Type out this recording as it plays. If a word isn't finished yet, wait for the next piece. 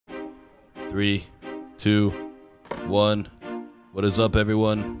3, 2, 1. What is up,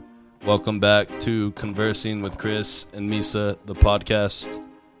 everyone? Welcome back to Conversing with Chris and Misa, the podcast.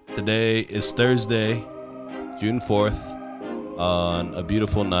 Today is Thursday, June 4th, on a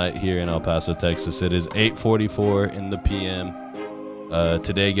beautiful night here in El Paso, Texas. It is 8:44 in the p.m.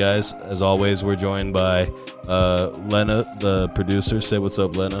 Today, guys, as always, we're joined by Lena, the producer. Say what's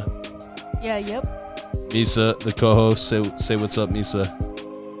up, Lena. Yeah, yep. Misa, the co-host. Say what's up, Misa.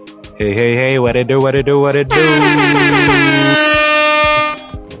 Hey, what it do?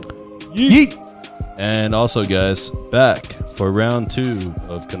 Yeet! And also, guys, back for round 2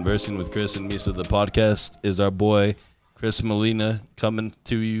 of Conversing with Chris and Misa, the podcast, is our boy, Chris Molina, coming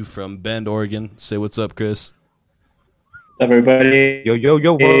to you from Bend, Oregon. Say what's up, Chris. What's up, everybody? Yo,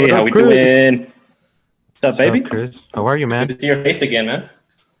 hey, how we doing? What's up, baby? What's up, Chris? How are you, man? Good to see your face again, man.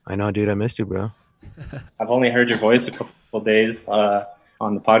 I know, dude. I missed you, bro. I've only heard your voice a couple days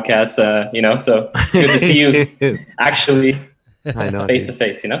on the podcast, so good to see you actually I know, face to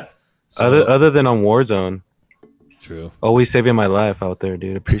face, So, other than on Warzone. True. Always saving my life out there,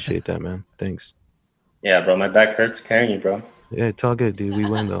 dude. Appreciate that, man. Thanks. Yeah, bro, my back hurts carrying you, bro. Yeah, it's all good, dude. We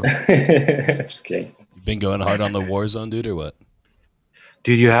win, though. Just kidding. You've been going hard on the Warzone, dude, or what?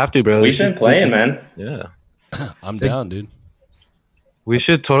 Dude, you have to, bro. We've been playing, man. Yeah. I'm down, dude. We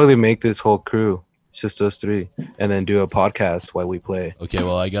should totally make this whole crew. It's just us three. And then do a podcast while we play. Okay,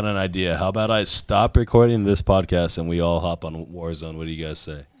 well, I got an idea. How about I stop recording this podcast and we all hop on Warzone? What do you guys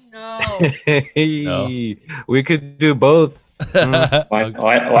say? No. Hey, we could do both.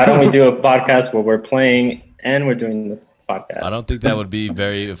 Why don't we do a podcast where we're playing and we're doing the podcast? I don't think that would be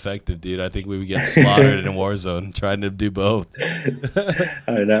very effective, dude. I think we would get slaughtered in Warzone trying to do both.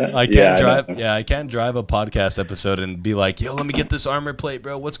 I know. I can't drive. Yeah, I can't drive a podcast episode and be like, "Yo, let me get this armor plate,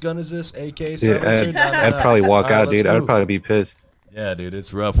 bro. What's gun is this? AK-17?" I'd probably walk out, dude. I'd probably be pissed. Yeah, dude,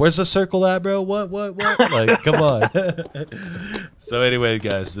 it's rough. Where's the circle at, bro? What? Like, come on. So anyway,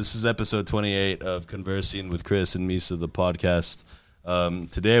 guys, this is episode 28 of Conversing with Chris and Misa, the podcast.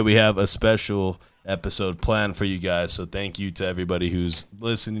 Today we have a special episode planned for you guys, so thank you to everybody who's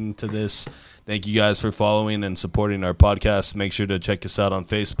listening to this. Thank you guys for following and supporting our podcast. Make sure to check us out on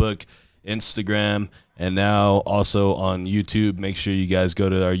Facebook, Instagram, and now also on YouTube. Make sure you guys go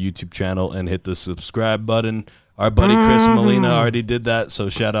to our YouTube channel and hit the subscribe button. Our buddy Chris Molina already did that, so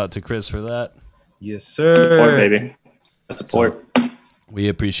shout out to Chris for that. Yes, sir. Support, baby. Support. So, we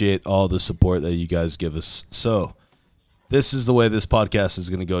appreciate all the support that you guys give us. So this is the way this podcast is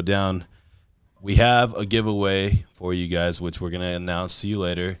going to go down. We have a giveaway for you guys, which we're going to announce to you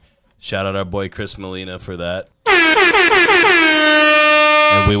later. Shout out our boy Chris Molina for that.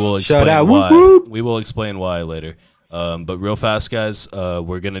 And we will explain why. Whoop, whoop. We will explain why later. But real fast, guys,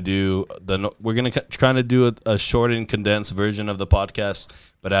 we're gonna try to do a short and condensed version of the podcast.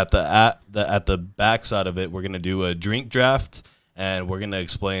 But at the back side of it, we're gonna do a drink draft, and we're gonna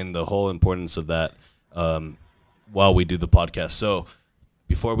explain the whole importance of that while we do the podcast. So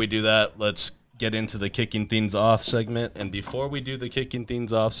before we do that, let's get into the kicking things off segment. And before we do the kicking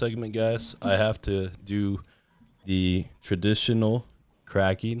things off segment, guys, I have to do the traditional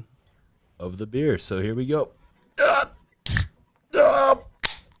cracking of the beer. So here we go.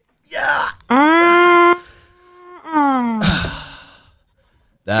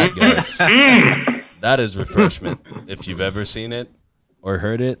 That, guys, that is refreshment. If you've ever seen it or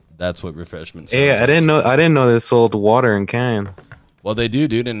heard it, that's what refreshment sounds Hey, like. I didn't know they sold water in can. Well, they do,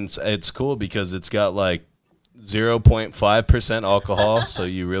 dude, and it's cool because it's got like 0.5% alcohol, so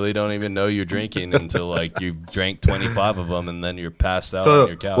you really don't even know you're drinking until like you've drank 25 of them, and then you're passed out on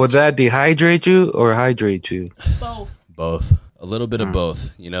your couch. Would that dehydrate you or hydrate you? Both. A little bit of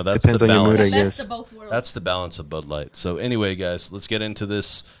both. You know, that's Depends the on your mood, balance. I guess. Best of both worlds. That's the balance of Bud Light. So anyway, guys, let's get into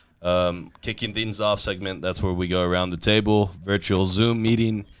this kicking things off segment. That's where we go around the table, virtual Zoom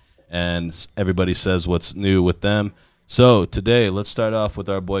meeting, and everybody says what's new with them. So today, let's start off with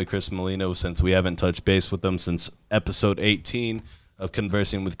our boy Chris Molina, since we haven't touched base with him since episode 18 of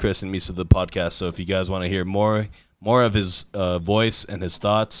Conversing with Chris and Misa, the podcast. So if you guys want to hear more of his voice and his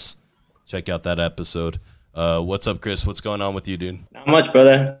thoughts, check out that episode. What's up, Chris? What's going on with you, dude? Not much,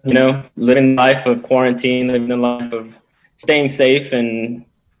 brother. Living the life of quarantine, living the life of staying safe, and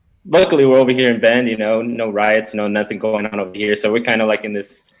luckily we're over here in Bend. No riots, nothing going on over here. So we're kind of like in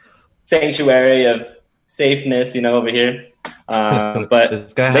this sanctuary of safeness, over here. But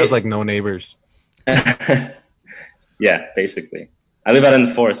This guy has like no neighbors. Yeah, basically. I live out in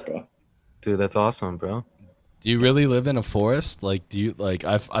the forest, bro. Dude, that's awesome, bro. Do you really live in a forest? Like, do you like?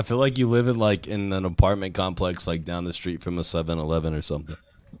 I feel like you live in an apartment complex, like down the street from a 7-Eleven or something.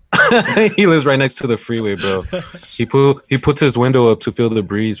 He lives right next to the freeway, bro. He puts his window up to feel the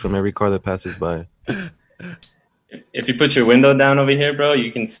breeze from every car that passes by. If you put your window down over here, bro,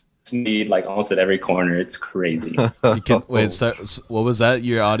 you can see like almost at every corner. It's crazy. You can, wait, what was that?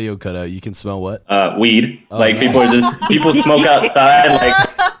 Your audio cut out. You can smell what? Weed. Oh, like nice. people smoke outside. Like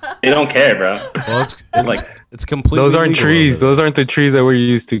they don't care, bro. Well, it's like it's completely. Those aren't legal trees. over there. Those aren't the trees that we're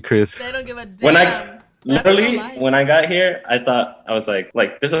used to, Chris. They don't give a damn. When I got here, I was like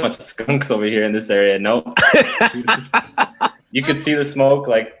there's a bunch of skunks over here in this area. Nope. You could see the smoke.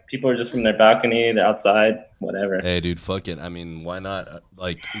 Like people are just from their balcony, they're outside, whatever. Hey, dude, fuck it. I mean, why not?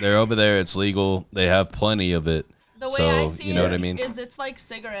 Like they're over there. It's legal. They have plenty of it. The way so, I see you know it what I mean? is it's like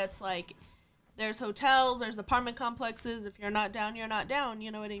cigarettes. Like there's hotels, there's apartment complexes. If you're not down, you're not down.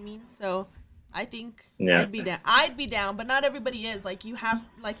 You know what I mean? So I think I'd be down. I'd be down, but not everybody is. Like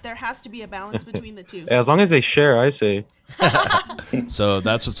there has to be a balance between the two. As long as they share, I say. So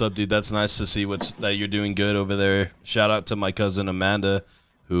that's what's up, dude. That's nice to see that you're doing good over there. Shout out to my cousin Amanda,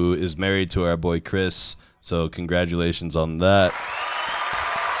 who is married to our boy Chris. So congratulations on that.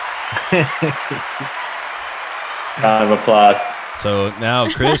 Round of applause. So now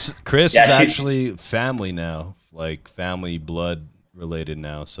Chris Yeah, is actually family now, like family blood related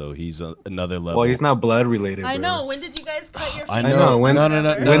now. So he's another level. Well, he's not blood related. I bro. know. When did you guys cut your? I fingers? know. When,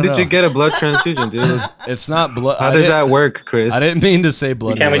 No. When did you get a blood transfusion, dude? It's not blood. How does that work, Chris? I didn't mean to say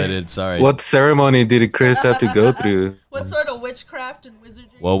blood can't related. Sorry. What ceremony did Chris have to go through? What sort of witchcraft and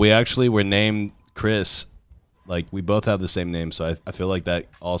wizardry? Well, we actually were named Chris. Like we both have the same name, so I feel like that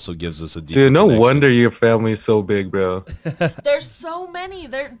also gives us a deep Dude, no connection. wonder your family's so big, bro. There's so many.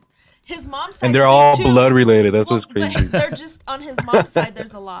 His mom's side. And they're all blood related. That's what's Well, crazy. but they're just on his mom's side.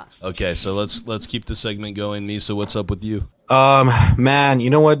 There's a lot. Okay, so let's keep the segment going. Misa, what's up with you? Man, you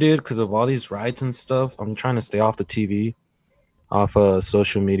know what, dude? Because of all these riots and stuff, I'm trying to stay off the TV, off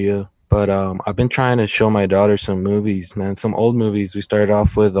social media. But I've been trying to show my daughter some movies, man. Some old movies. We started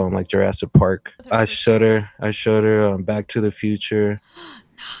off with like Jurassic Park. I showed her Back to the Future,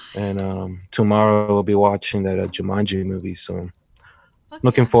 and tomorrow we'll be watching that Jumanji movie. So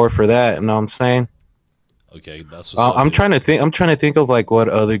looking forward for that. You know what I'm saying? Okay, that's what's up, I'm dude. trying to think of like what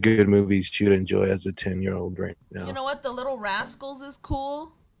other good movies you'd enjoy as a 10-year-old right now. You know what? The Little Rascals is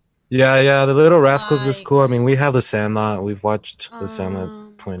cool. Yeah, the Little Rascals is Like- cool. I mean, we have The Sandlot. We've watched The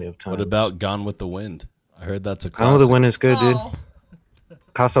Sandlot plenty of times. What about Gone with the Wind? I heard that's a classic. Gone with the Wind is good, dude. Oh,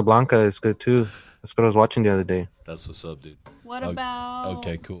 Casablanca is good too. That's what I was watching the other day. That's what's up, dude. what Okay. about?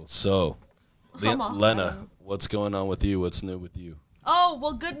 Okay, cool. So, Come on. Lena, what's going on with you? What's new with you? Oh,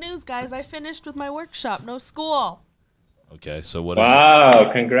 well, good news, guys. I finished with my workshop. No school. Okay, so what is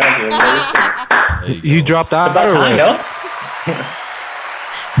Wow, congratulations. it? There You go. dropped out. About or time, what? no?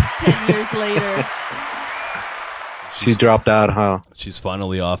 10 years later. She dropped out, huh? She's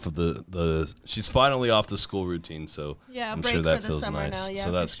finally off of she's finally off the school routine, so Yeah, I'm break sure that for the feels summer nice. now, yeah, so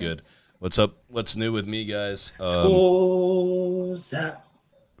for that's sure. good. What's up? What's new with me, guys? School's out.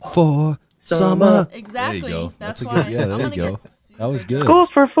 For summer. Exactly. There you go. That's That's a why good. Yeah, I'm there you gonna go. get That was super- good.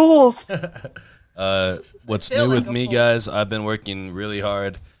 School's for fools. What's Feel new like with a me, fool. guys? I've been working really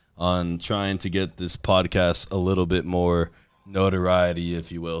hard on trying to get this podcast a little bit more notoriety,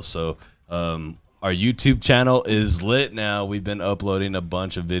 if you will. So, our YouTube channel is lit now. We've been uploading a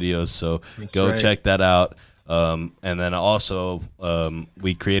bunch of videos, so go right. check that out. And then also,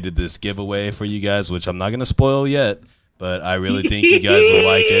 we created this giveaway for you guys, which I'm not going to spoil yet, but I really think you guys will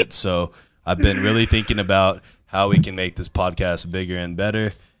like it. So I've been really thinking about how we can make this podcast bigger and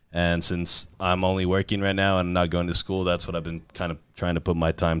better. And since I'm only working right now and not going to school, that's what I've been kind of trying to put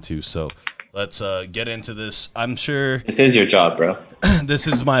my time to. So let's get into this. I'm sure This is your job, bro. this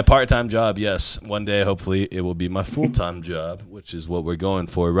is my part-time job. Yes, one day, hopefully, it will be my full-time job, which is what we're going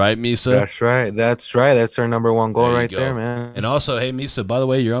for. Right, Misa? That's right. That's our number one goal There you right go. there, man. And also, hey, Misa, by the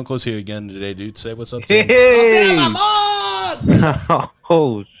way, your uncle's here again today, dude. Say what's up to him. Hey! on!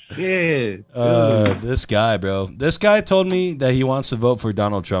 Oh shit! This guy, bro. This guy told me that he wants to vote for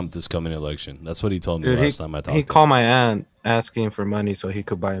Donald Trump this coming election. That's what he told me Dude, last time I talked he to him. called my aunt asking for money so he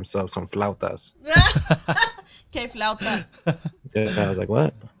could buy himself some flautas. Que flauta. Yeah, I was like,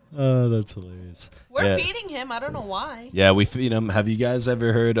 what? Oh, that's hilarious. We're Yeah. feeding him. I don't know why. Yeah, we feed him. Have you guys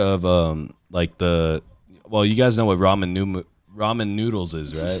ever heard of like well, you guys know what ramen noodles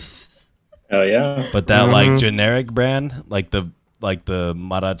is, right? Oh yeah. But that like generic brand, like the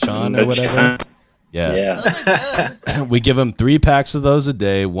Marachan or whatever. Yeah. Those are good. We give him 3 packs of those a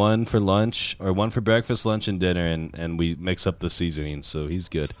day, one for lunch or one for breakfast, lunch, and dinner, and we mix up the seasoning, so he's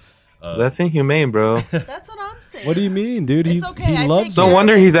good. That's inhumane, bro. That's what I'm saying. What do you mean, dude? It's okay, he I loves No it.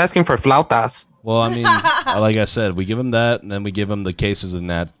 wonder he's asking for flautas. Well, I mean, like I said, we give him that, and then we give him the cases of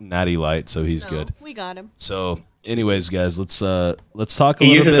Natty Light, so he's good. We got him. So, anyways, guys, let's talk a little bit.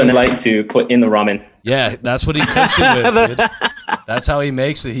 He uses the light to put in the ramen. Yeah, that's what he cooks it with, dude. That's how he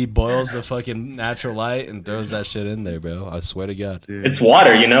makes it. He boils the fucking natural light and throws that shit in there, bro. I swear to God. Dude. It's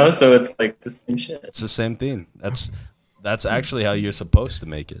water, you know, so it's like the same shit. It's the same thing. That's actually how you're supposed to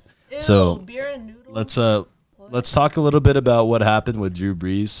make it. Ew, so beer and noodles. let's talk a little bit about what happened with Drew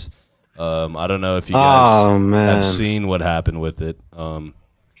Brees. I don't know if you guys have seen what happened with it.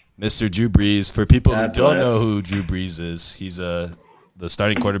 Mr. Drew Brees, for people who don't know who Drew Brees is, he's the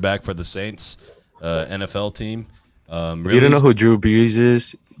starting quarterback for the Saints NFL team. Really, you don't know who Drew Brees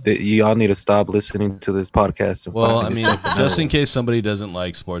is? You all need to stop listening to this podcast. Well, I mean, just in case somebody doesn't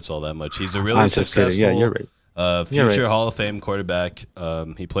like sports all that much, he's a really successful you're right. future Hall of Fame quarterback.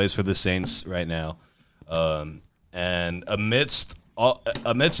 He plays for the Saints right now. And amidst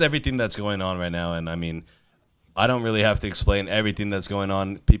everything that's going on right now, and I mean, I don't really have to explain everything that's going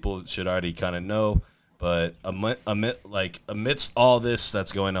on. People should already kind of know. But amidst all this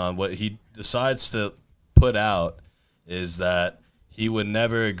that's going on, what he decides to put out is that he would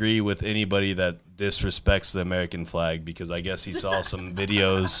never agree with anybody that disrespects the American flag, because I guess he saw some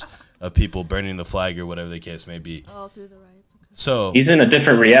videos of people burning the flag or whatever the case may be. All through the riots. Okay. So he's in a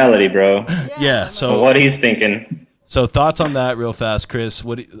different reality, bro. Yeah. So what he's thinking. So thoughts on that, real fast, Chris?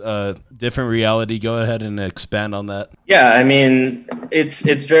 What different reality? Go ahead and expand on that. Yeah, I mean, it's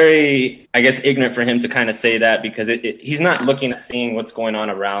very, I guess, ignorant for him to kind of say that, because he's not looking at seeing what's going on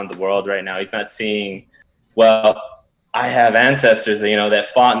around the world right now. He's not seeing, well, I have ancestors, that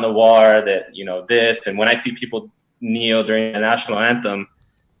fought in the war, that this, and when I see people kneel during the national anthem,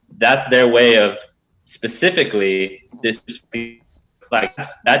 that's their way of specifically disrespecting the flag.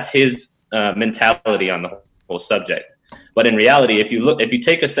 That's his mentality on the whole subject. But in reality, if you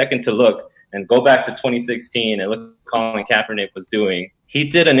take a second to look and go back to 2016 and look what Colin Kaepernick was doing, he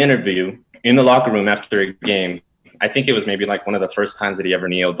did an interview in the locker room after a game. I think it was maybe like one of the first times that he ever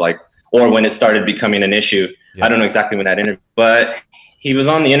kneeled, or when it started becoming an issue. Yeah. I don't know exactly when that interview, but he was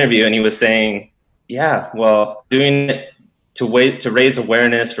on the interview and he was saying, yeah, well, doing it to raise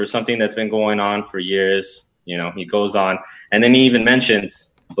awareness for something that's been going on for years. He goes on, and then he even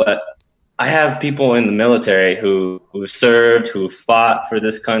mentions, but I have people in the military who served, who fought for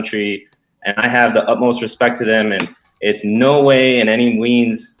this country, and I have the utmost respect to them. And it's no way in any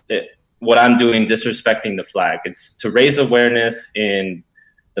means that what I'm doing disrespecting the flag. It's to raise awareness in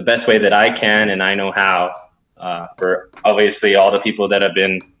the best way that I can and I know how, for obviously all the people that have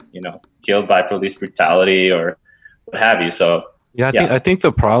been, killed by police brutality or what have you. So yeah, I think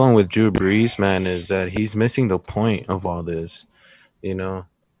the problem with Drew Brees, man, is that he's missing the point of all this.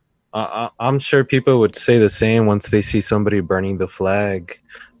 I'm sure people would say the same once they see somebody burning the flag,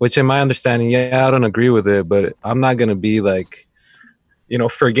 which in my understanding, I don't agree with it, but I'm not going to be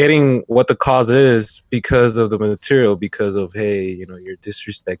forgetting what the cause is because of the material, because of, hey, you're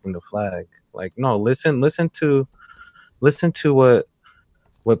disrespecting the flag. No, listen to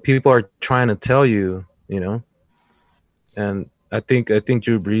what people are trying to tell you, and I think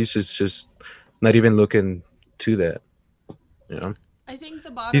Drew Brees is just not even looking to that, I think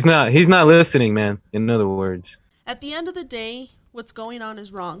the bottom. He's not listening, man. In other words, at the end of the day, what's going on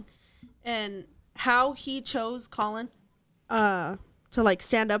is wrong, and how he chose Colin, to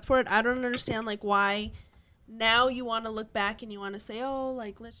stand up for it. I don't understand why now you want to look back and you want to say, oh,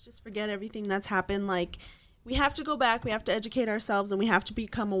 let's just forget everything that's happened. We have to go back. We have to educate ourselves, and we have to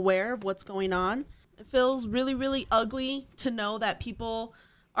become aware of what's going on. It feels really, really ugly to know that people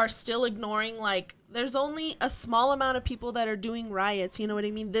are still ignoring, there's only a small amount of people that are doing riots. You know what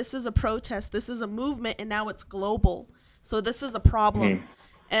I mean? This is a protest. This is a movement, and now it's global. So this is a problem.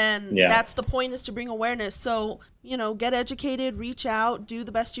 And that's the point, is to bring awareness. So, get educated, reach out, do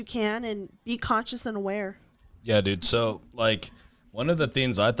the best you can, and be conscious and aware. Yeah, dude. So, one of the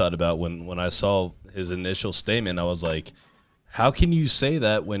things I thought about when I saw his initial statement, I was like, how can you say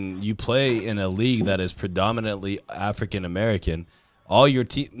that when you play in a league that is predominantly African American?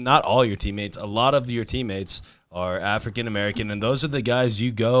 Not all your teammates, a lot of your teammates are African American, and those are the guys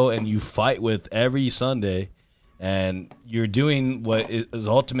you go and you fight with every Sunday, and you're doing what is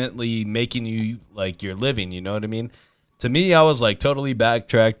ultimately making you your living. You know what I mean? To me, I was totally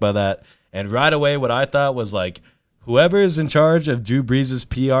backtracked by that, and right away, what I thought was whoever is in charge of Drew Brees'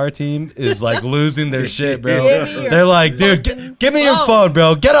 PR team is losing their shit, bro. They're dude, give me your phone,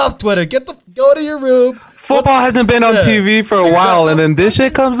 bro. Get off Twitter. Go to your room. Football hasn't been on TV for a while, and then this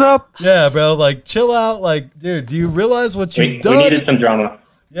shit comes up. Yeah, bro. Chill out. Dude, do you realize what you've done? We needed some drama.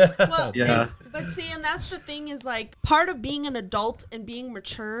 Yeah. Well, Yeah. but see, and that's the thing is like part of being an adult and being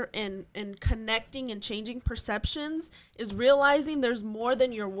mature and connecting and changing perceptions is realizing there's more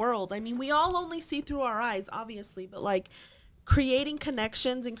than your world. I mean, we all only see through our eyes, obviously, but like creating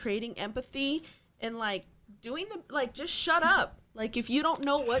connections and creating empathy and like doing the like just shut up. Like if you don't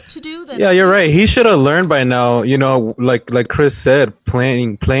know what to do, then Yeah, you're right. He should have learned by now. You know, like Chris said,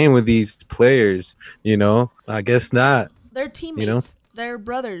 playing with these players. You know, I guess not. they're teammates. You know? They're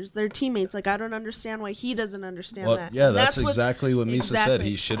brothers. They're teammates. Like I don't understand why he doesn't understand Well, that. yeah, And that's exactly what Misa said. exactly.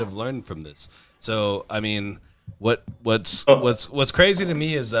 He should have learned from this. So, I mean, what's crazy to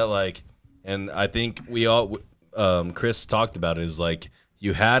me is that like, and I think we all, Chris talked about it, is like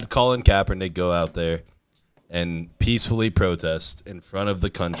you had Colin Kaepernick go out there and peacefully protest in front of the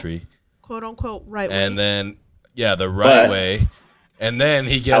country, quote unquote right way. and then the right way, and then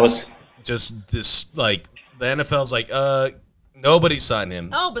he gets just this like the NFL's like nobody signed him.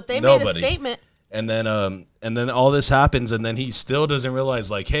 Oh, but they Nobody. made a statement. And then all this happens, and then he still doesn't realize,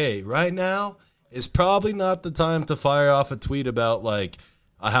 like, hey, right now is probably not the time to fire off a tweet about like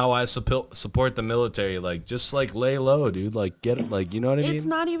how I support the military. Like, just like lay low, dude. Like, get it. Like, you know what I mean? It's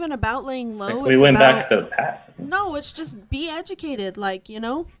not even about laying low. We it's went about, back to the past. No, it's just be educated. Like, you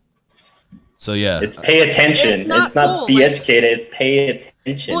know. So yeah, It's pay attention. It's not cool, be like- educated. It's pay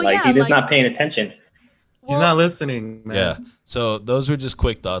attention. Well, like yeah, he is like- not paying attention. He's not listening, man. yeah. So those were just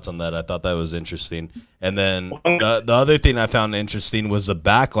quick thoughts on that. I thought that was interesting. And then the other thing I found interesting was the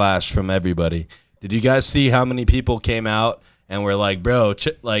backlash from everybody. Did you guys see how many people came out and were like, bro,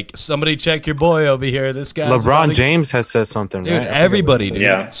 like somebody check your boy over here. This guy. LeBron James has said something, Dude, right? everybody, dude.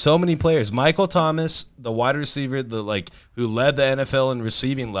 Yeah. So many players. Michael Thomas, the wide receiver, who led the NFL in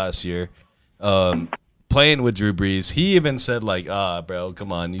receiving last year, playing with Drew Brees. He even said like, bro,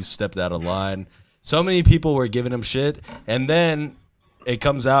 come on, you stepped out of line. So many people were giving him shit, and then it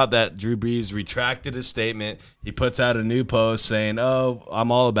comes out that Drew Brees retracted his statement. He puts out a new post saying, "Oh,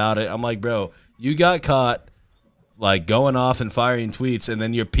 I'm all about it." I'm like, bro, you got caught like going off and firing tweets, and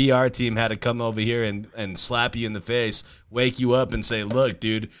then your PR team had to come over here and slap you in the face, wake you up, and say, "Look,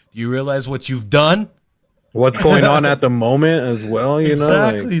 dude, do you realize what you've done?" What's going on at the moment as well, you know?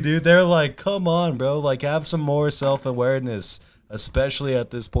 Exactly, Like, dude. They're like, come on, bro. Like, have some more self-awareness, especially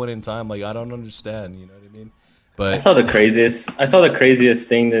at this point in time. Like, I don't understand. You know what I mean? But I saw the craziest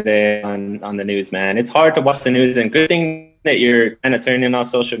thing today on the news, man. It's hard to watch the news, and good thing that you're kind of turning on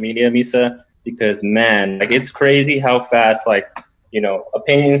social media, Misa, because man, like it's crazy how fast like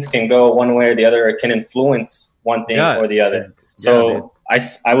opinions can go one way or the other. It can influence one thing or the other. So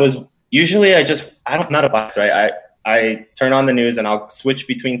I was usually I'm not a bias, right? I turn on the news and I'll switch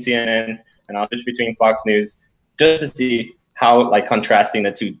between CNN and I'll switch between Fox News just to see how like contrasting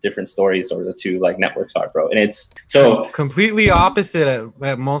the two different stories or the two like networks are, bro. And it's so completely opposite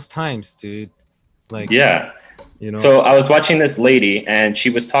at most times, dude. Like, yeah, So I was watching this lady and she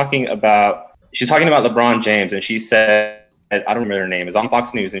was talking about LeBron James, and she said, I don't remember her name, it was on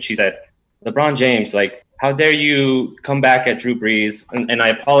Fox News, and she said, LeBron James, like, how dare you come back at Drew Brees? And I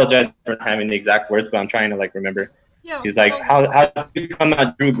apologize for not having the exact words, but I'm trying to like remember. Yeah, She's like, how do you come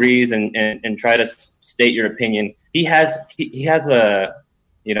at Drew Brees and try to state your opinion? He has a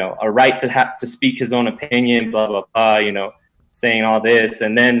right to have to speak his own opinion, blah blah blah. Saying all this,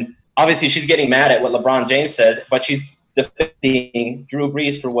 and then obviously she's getting mad at what LeBron James says, but she's defending Drew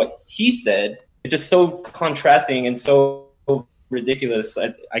Brees for what he said. It's just so contrasting and so ridiculous.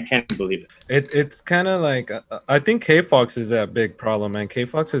 I can't believe it. It's kind of like I think K-Fox is that big problem, man.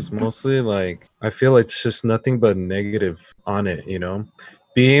 K-Fox is mostly like, I feel it's just nothing but negative on it,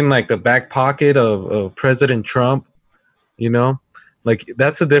 being like the back pocket of President Trump, like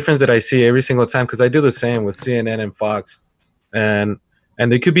that's the difference that I see every single time, because I do the same with CNN and Fox, and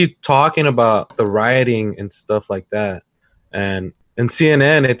they could be talking about the rioting and stuff like that, and in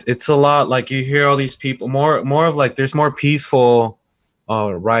CNN, it's a lot like you hear all these people more of like there's more peaceful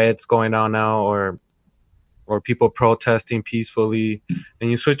riots going on now, or people protesting peacefully, and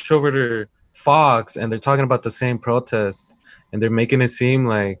you switch over to Fox and they're talking about the same protest, and they're making it seem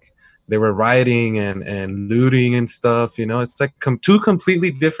like they were rioting and looting and stuff. It's like two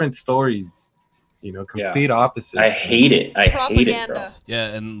completely different stories. Complete opposites. I hate it. I hate it, bro.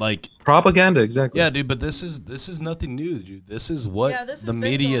 yeah, and like Propaganda, exactly. yeah, dude. But this is nothing new, dude. This is what this has the been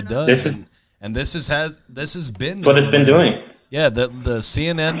media going on. does, and this has been what it's been doing. Yeah, the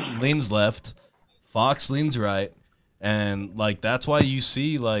CNN leans left, Fox leans right, and like that's why you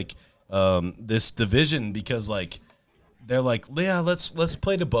see like this division, because like they're like, yeah, let's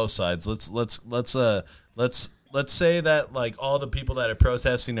play to both sides. Let's say that like all the people that are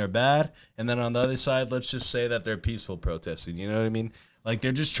protesting are bad, and then on the other side, let's just say that they're peaceful protesting. You know what I mean? Like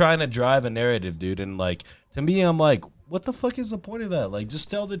they're just trying to drive a narrative, dude. And like to me, I'm like, what the fuck is the point of that? Like, just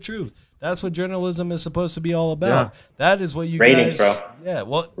tell the truth. That's what journalism is supposed to be all about. Yeah. That is what you ratings, guys. Bro. Yeah,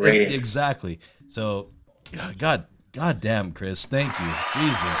 well, exactly. So, God damn, Chris, thank you,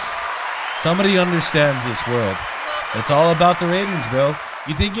 Jesus. Somebody understands this world. It's all about the ratings, bro.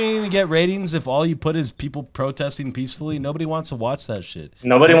 You think you're gonna get ratings if all you put is people protesting peacefully? Nobody wants to watch that shit.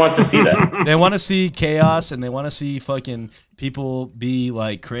 Nobody wants to see that. They want to see chaos and they want to see fucking people be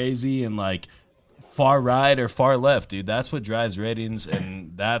like crazy and like far right or far left, dude. That's what drives ratings,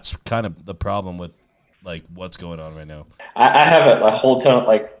 and that's kind of the problem with like what's going on right now. I have a whole ton of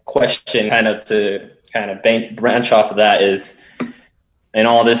like question kind of to kind of branch off of that is, and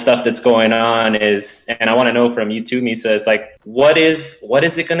all this stuff that's going on is, and I want to know from you too, Misa, is like, what is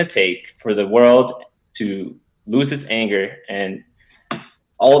it going to take for the world to lose its anger and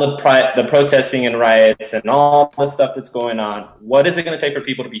all the protesting and riots and all the stuff that's going on? What is it going to take for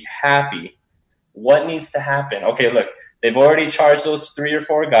people to be happy? What needs to happen? Okay, look, they've already charged those 3 or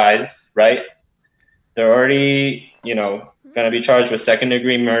 4 guys, right? They're already, going to be charged with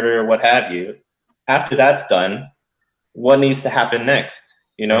second-degree murder or what have you. After that's done, what needs to happen next?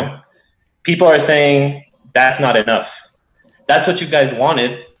 People are saying that's not enough. That's what you guys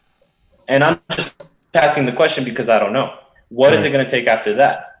wanted, and I'm just asking the question because I don't know. What is it going to take after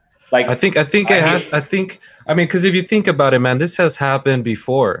that? Like, I think because if you think about it, man, this has happened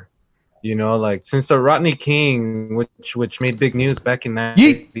before. Like since the Rodney King, which made big news back in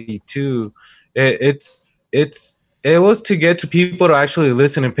 1992, it was to get to people to actually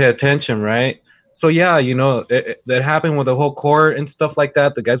listen and pay attention, right? So yeah, that happened with the whole court and stuff like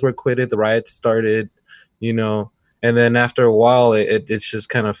that. The guys were acquitted, the riots started, and then after a while, it's just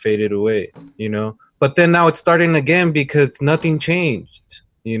kind of faded away, But then now it's starting again because nothing changed.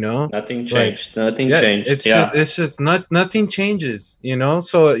 Nothing changed. Nothing changed. It's just nothing changes.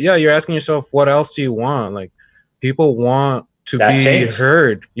 So yeah, you're asking yourself, what else do you want? Like, people want to be change.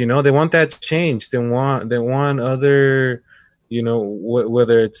 Heard. They want that change. They want other,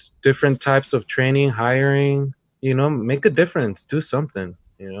 whether it's different types of training, hiring. Make a difference. Do something.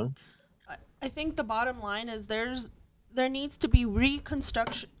 I think the bottom line is there needs to be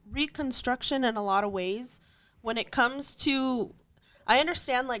reconstruction in a lot of ways when it comes to. I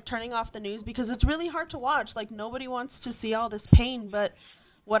understand like turning off the news because it's really hard to watch. Like nobody wants to see all this pain, but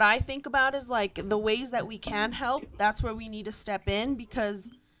what I think about is like the ways that we can help. That's where we need to step in because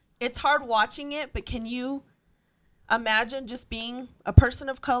it's hard watching it, but can you imagine just being a person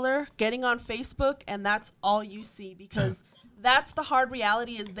of color, getting on Facebook and that's all you see? Because that's the hard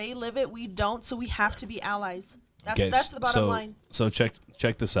reality is they live it, we don't, so we have to be allies. That's the bottom line. So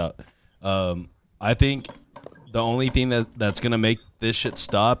check this out. I think the only thing that's going to make this shit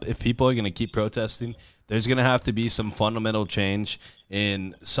stop, if people are going to keep protesting, there's going to have to be some fundamental change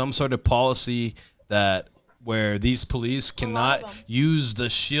in some sort of policy where these police cannot use the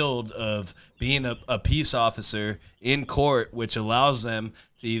shield of being a peace officer in court, which allows them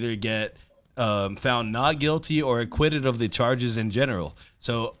to either get found not guilty or acquitted of the charges in general.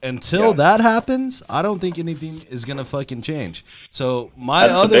 So until that happens, I don't think anything is going to fucking change. So my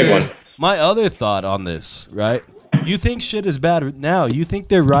other thought on this, right? You think shit is bad now. You think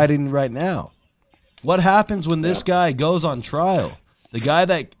they're rioting right now. What happens when this guy goes on trial? The guy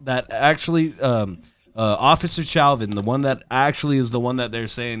that actually, Officer Chauvin, the one that actually is the one that they're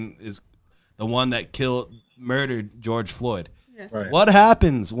saying is the one that murdered George Floyd. Yeah. Right. What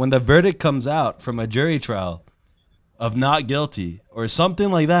happens when the verdict comes out from a jury trial of not guilty or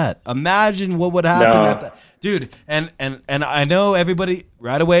something like that? Imagine what would happen at that. Dude, and I know everybody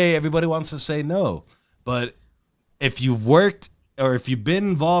wants to say no, but if you've worked or if you've been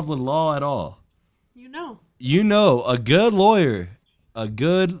involved with law at all, you know a good lawyer, a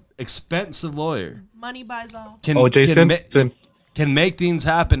good expensive lawyer, money buys all. Can make things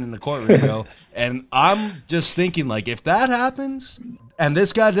happen in the courtroom, bro. And I'm just thinking, like, if that happens and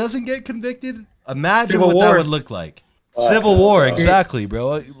this guy doesn't get convicted, imagine Civil War. That would look like. Civil War, exactly,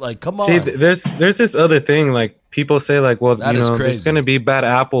 bro. Like, come on. See, there's this other thing, like people say, like, well, there's gonna be bad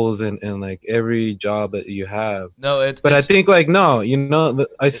apples in like every job that you have. No, I think like no,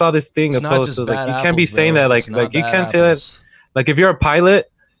 I saw this thing. A post was like, you can't be saying that, like you can't say that. Like if you're a pilot,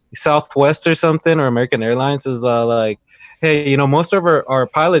 Southwest or something or American Airlines is like, hey, most of our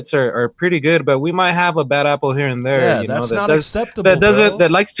pilots are pretty good, but we might have a bad apple here and there. Yeah, that's not acceptable.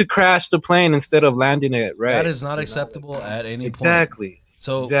 That likes to crash the plane instead of landing it right. That is not acceptable at any point. Exactly.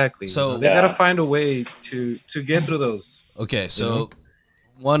 So they gotta find a way to get through those. Okay, so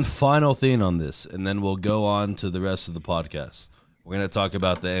one final thing on this, and then we'll go on to the rest of the podcast. We're gonna talk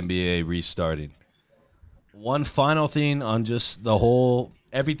about the NBA restarting. one final thing on just the whole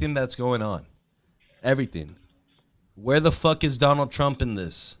everything that's going on. Everything. Where the fuck is Donald Trump in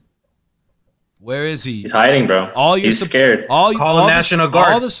this? Where is he? He's hiding, bro. He's scared. Call the National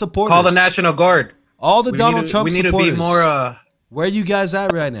Guard. All the supporters. Call the National Guard. All the Donald Trump supporters. We need to be more. Where are you guys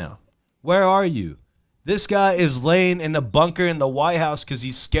at right now? Where are you? This guy is laying in a bunker in the White House because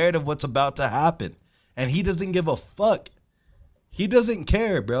he's scared of what's about to happen. And he doesn't give a fuck. He doesn't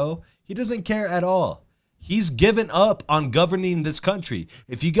care, bro. He doesn't care at all. He's given up on governing this country.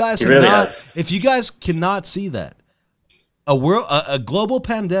 If you guys cannot see that, a global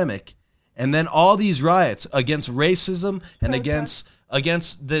pandemic, and then all these riots against racism and against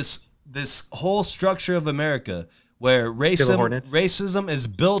this whole structure of America where racism is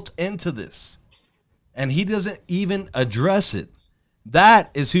built into this, and he doesn't even address it.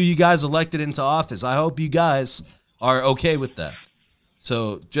 That is who you guys elected into office. I hope you guys are okay with that.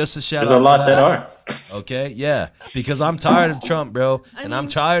 So just a shout out. There's a lot that are. Okay, yeah, because I'm tired of Trump, bro, and I'm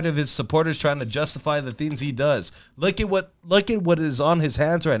tired of his supporters trying to justify the things he does. Look at what is on his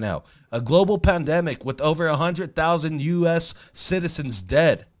hands right now. A global pandemic with over 100,000 U.S. citizens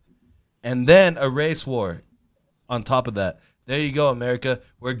dead, and then a race war on top of that. There you go, America.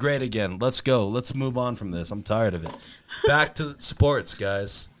 We're great again. Let's go. Let's move on from this. I'm tired of it. Back to sports,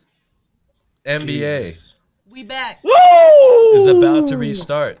 guys. NBA. Jesus. We back. Woo! Is about to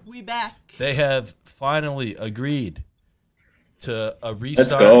restart. We back. They have finally agreed to a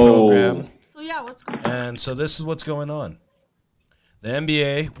restart program. So yeah, what's going on? And so this is what's going on. The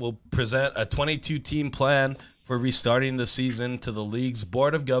NBA will present a 22-team plan for restarting the season to the league's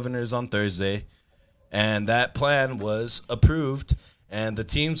Board of Governors on Thursday. And that plan was approved. And the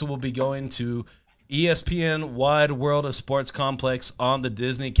teams will be going to ESPN Wide World of Sports Complex on the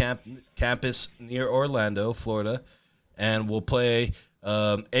Disney campus near Orlando, Florida, and will play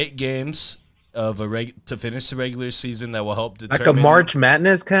 8 games of to finish the regular season that will help determine like a March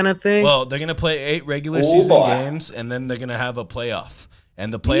Madness kind of thing. Well, they're gonna play 8 regular season games, and then they're gonna have a playoff.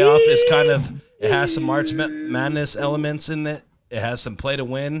 And the playoff is it has some March Madness elements in it. It has some play to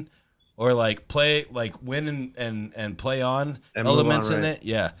win, or win and play on and elements in it.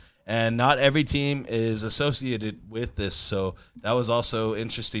 Yeah. And not every team is associated with this, so that was also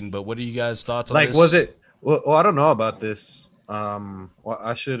interesting. But what are you guys' thoughts on this? Was it? Well, I don't know about this. Well,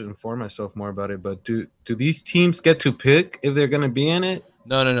 I should inform myself more about it. But do these teams get to pick if they're going to be in it?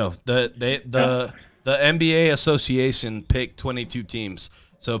 No. The NBA Association picked 22 teams,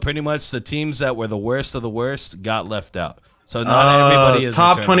 so pretty much the teams that were the worst of the worst got left out. So not everybody is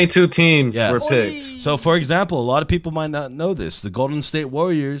top 22 teams were picked. So, for example, a lot of people might not know this. The Golden State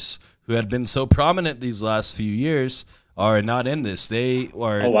Warriors, who had been so prominent these last few years, are not in this. They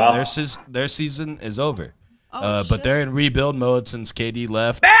are their season is over. But they're in rebuild mode since KD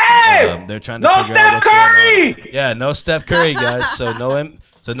left. They're trying to figure out what's going on. Yeah, no Steph Curry, guys. So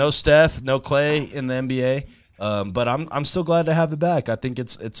no Steph, no Clay in the NBA. But I'm still glad to have it back. I think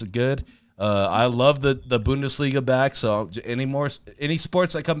it's good. I love the Bundesliga back, so any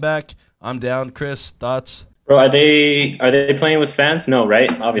sports that come back, I'm down. Chris, thoughts? Bro, are they playing with fans? No,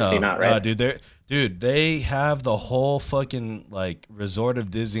 right? Obviously not, right? Dude, they have the whole fucking resort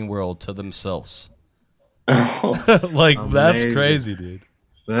of Disney World to themselves. That's crazy, dude.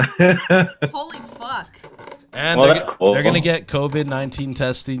 Holy fuck. And that's cool. They're gonna get COVID-19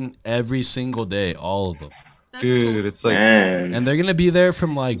 testing every single day, all of them. That's Dude, cool. it's like, and they're gonna be there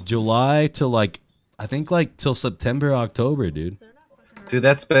from July to I think till September, October, dude. Dude,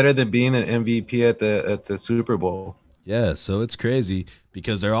 that's better than being an MVP at the Super Bowl. Yeah, so it's crazy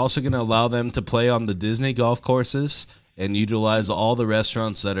because they're also gonna allow them to play on the Disney golf courses and utilize all the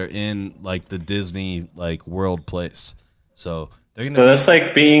restaurants that are in the Disney World place. So they're gonna. So that's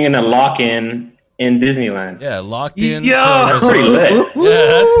like being in a lock-in in Disneyland. Yeah, locked in. Yeah, that's pretty lit. Yeah,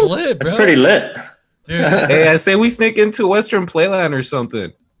 that's lit, bro. That's pretty lit. Dude. Hey, I say we sneak into Western Playland or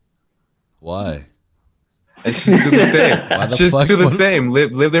something. Why? It's just do the same. Just do the same.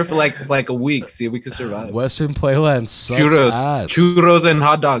 Live there for like a week. See if we can survive. Western Playland sucks ass. Churros and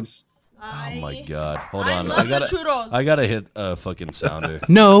hot dogs. Oh my god! Hold on, love the churros. I gotta hit a fucking sounder.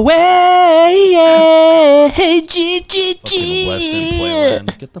 No way! Yeah. Hey, G. Fucking Western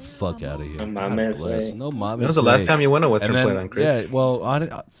Playland. Get the fuck out of here. No, When was the last time you went to Western Playland, Chris? Yeah,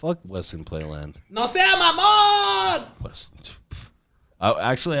 well, fuck Western Playland. No sea mamón!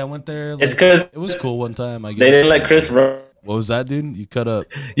 I went there. It's because it was cool one time. I guess they didn't let Chris run. What was that, dude? You cut up.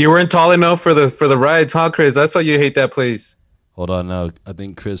 You weren't tall enough for the rides, huh, Chris? That's why you hate that place. Hold on, now I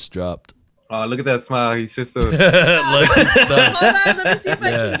think Chris dropped. Oh, look at that smile. He's just a. Hold on, let me see if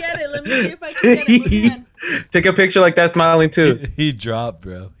I can get it. Take a picture like that, smiling too. He dropped,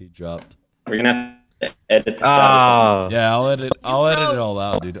 bro. He dropped. We're gonna edit this out. Yeah, I'll edit it all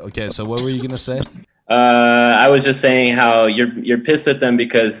out, dude. Okay, so what were you gonna say? I was just saying how you're pissed at them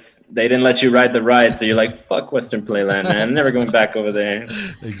because they didn't let you ride the ride, so you're like, fuck Western Playland, man. I'm never going back over there.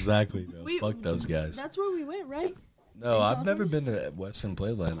 Exactly, bro. Fuck those guys. That's where we went, right? No, I've never been to Western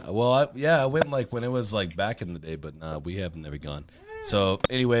Playland. Well, I went like when it was like back in the day, but nah, we have never gone. So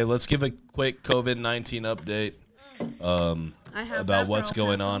anyway, let's give a quick COVID-19 update about what's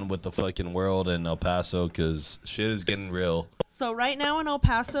going on with the fucking world in El Paso, because shit is getting real. So right now in El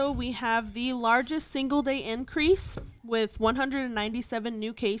Paso, we have the largest single-day increase with 197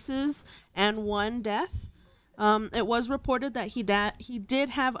 new cases and 1 death. It was reported that he did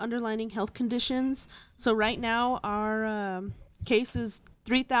have underlying health conditions. So right now our case is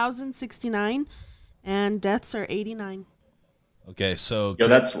 3,069 and deaths are 89. Okay, so Yo,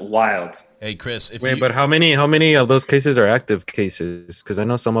 that's wild. Hey, Chris, but how many of those cases are active cases? Because I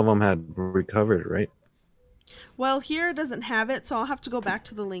know some of them had recovered, right? Well, here it doesn't have it, so I'll have to go back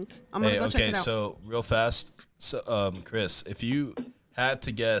to the link. I'm gonna go check it out. Okay, so real fast, Chris, if you had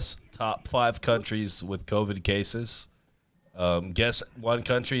to guess top 5 countries with COVID cases, guess one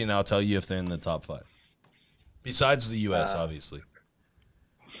country, and I'll tell you if they're in the top 5. Besides the U.S., obviously.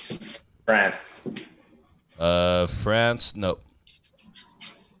 France. France, nope.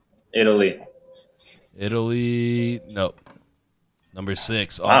 Italy, nope. Number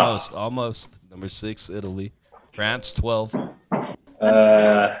 6, Wow. almost. Number 6, Italy. France, 12.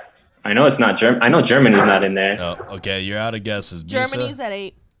 I know it's not German. I know Germany's not in there. No, okay, you're out of guesses. Germany's at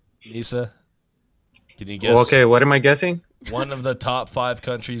 8. Misa, can you guess? Okay, what am I guessing? One of the top 5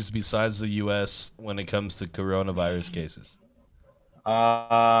 countries besides the U.S. when it comes to coronavirus cases.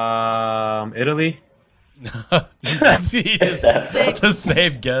 Italy. See, the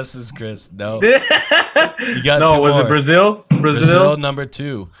same guess as Chris. No, you got No, two was more. it Brazil? Brazil, number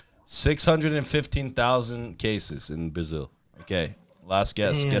 2. 615,000 cases in Brazil. Okay, last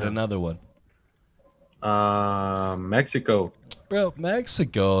guess. Get another one. Mexico. Bro,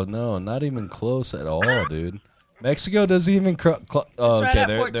 Mexico. No, not even close at all, dude. Mexico doesn't even. Okay,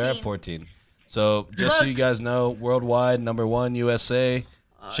 they're at 14. So just so you guys know, worldwide number 1 USA.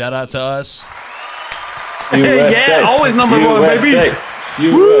 Shout out to us. Yeah, always number 1, baby.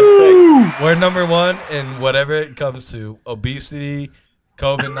 USA. We're number 1 in whatever it comes to obesity,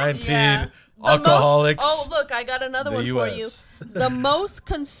 COVID-19, Yeah. alcoholics. Look, I got another the one US. for you. The most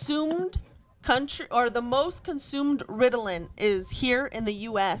consumed country, or the most consumed Ritalin, is here in the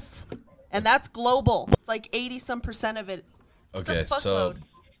U.S. and that's global. It's like 80% of it. Okay, so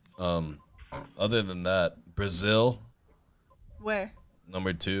other than that, Brazil, Where?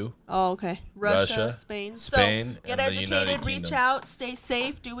 number 2. Oh, okay. Russia, Spain. So Spain, get and the United educated, reach Kingdom. out, stay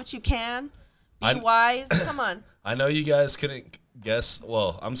safe, do what you can, be I'm- wise. Come on. I know you guys couldn't guess.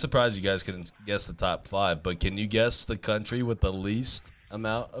 Well, I'm surprised you guys couldn't guess the top 5, but can you guess the country with the least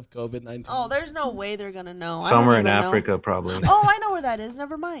amount of COVID-19? Oh, there's no way they're gonna know. Somewhere in I don't even Africa, know. probably. Oh, I know where that is.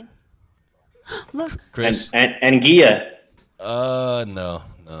 Never mind. Look. Chris? And Gia. No.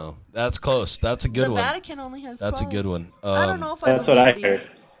 That's close. That's a good The one. Vatican only has 12. That's a good one. I don't know if I That's what I believe heard.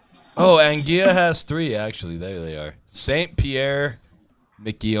 these. Oh, Anguilla has 3, actually. There they are. Saint Pierre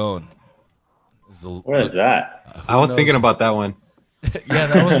Miquelon. Where is that? I was thinking about that one. Yeah,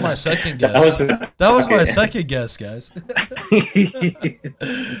 that was my second guess. That was my second guess, guys.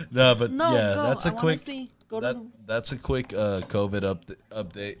 No, but No, yeah, go. that's a I wanna quick. see. Go to the... That's a quick COVID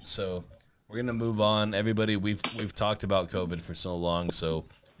update. So we're gonna move on. Everybody, we've talked about COVID for so long. So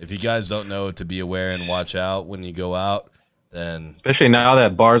if you guys don't know to be aware and watch out when you go out, then Especially now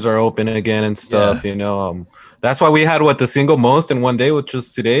that bars are open again and stuff, you know. That's why we had the single most in one day, which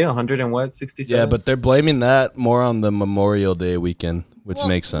was today, 167. yeah, but they're blaming that more on the Memorial Day weekend, which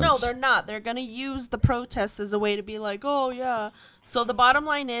makes sense. No, they're not. They're gonna use the protests as a way to be like, oh yeah. So the bottom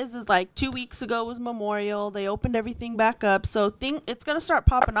line is like 2 weeks ago was Memorial. They opened everything back up. So it's gonna start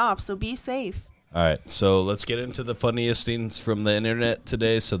popping off. So be safe. All right, so let's get into the funniest things from the internet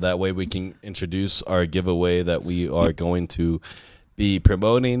today, so that way we can introduce our giveaway that we are going to be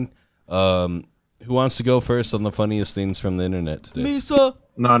promoting. Who wants to go first on the funniest things from the internet today? Misa.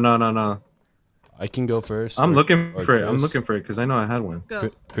 No. I can go first. I'm looking or for it. I'm Chris. looking for it because I know I had one.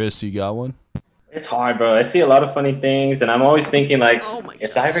 Go. Chris, you got one? It's hard, bro. I see a lot of funny things, and I'm always thinking, like, Oh my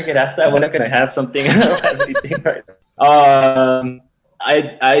if I ever get asked that, when am I gonna have something? I don't have anything right now.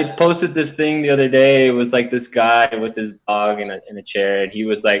 I posted this thing the other day. It was like this guy with his dog in a chair, and he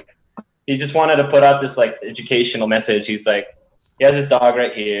was like, he just wanted to put out this like educational message. He's like, he has his dog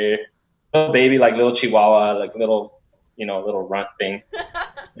right here, little baby, like little Chihuahua, like little runt thing,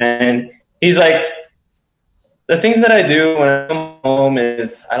 and he's like, the things that I do when I come home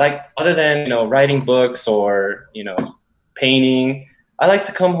is I like, other than, writing books or, painting, I like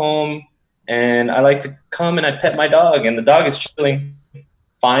to come home and I like to come and I pet my dog, and the dog is chilling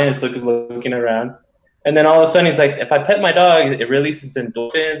fine, it's looking around. And then all of a sudden he's like, if I pet my dog, it releases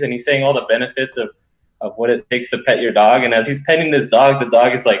endorphins, and he's saying all the benefits of what it takes to pet your dog. And as he's petting this dog, the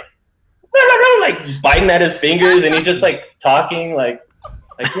dog is like biting at his fingers, and he's just like talking like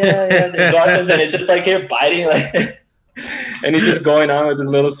yeah, the endorphins, and it's just like here biting and he's just going on with his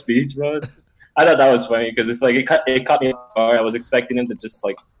little speech, bro. I thought that was funny because it's like it caught me off guard. I was expecting him to just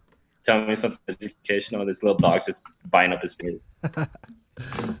like tell me something educational. This little dog's just biting up his fingers.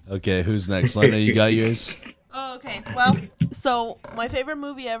 Okay, who's next? Lena, you got yours? Oh, okay. Well, so my favorite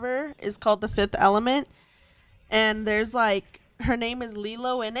movie ever is called The Fifth Element. And there's like, her name is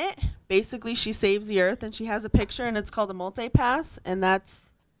Lilo in it. Basically, she saves the earth, and she has a picture, and it's called a multi-pass. And I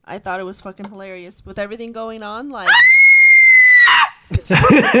thought it was fucking hilarious with everything going on. Like,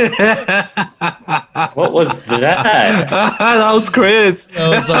 what was that? That was Chris. That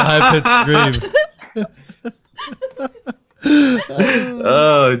was a high-pitched scream.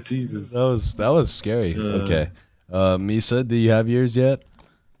 Oh, Jesus. That was scary. Okay. Misa, do you have yours yet?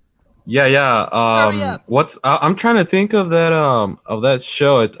 Yeah. Hurry up. I'm trying to think of that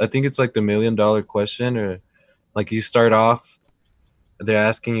show. I think it's like the $1 Million Question, or like you start off, they're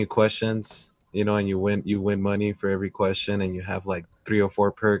asking you questions, and you win money for every question, and you have like 3 or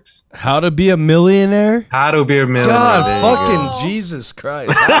 4 perks. How to be a millionaire? How to be a millionaire. God, fucking Jesus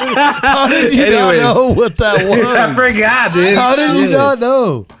Christ. How did you not know what that was? I forgot, dude. How did you not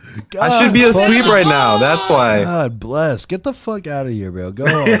know? God, I should be asleep right now. That's why. God bless. Get the fuck out of here, bro. Go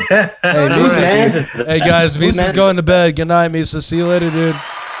on. Hey, guys, Misa's going to bed. Good night, Misa. See you later, dude.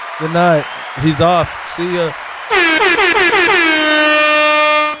 Good night. He's off. See ya.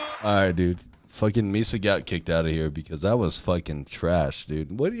 All right, dude. Fucking Misa got kicked out of here because that was fucking trash, dude.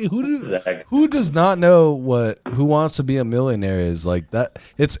 Who does not know Who Wants to Be a Millionaire is? Like that.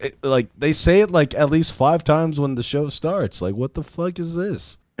 Like they say it like at least 5 times when the show starts. Like, what the fuck is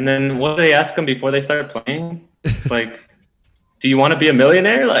this? And then what do they ask them before they start playing? It's like, do you want to be a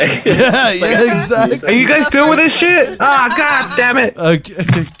millionaire? Like, yeah, exactly. Are you guys still with this shit? God damn it!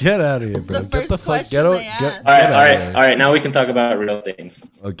 Okay, get out of here, bro. Get the fuck. All right. Now we can talk about real things.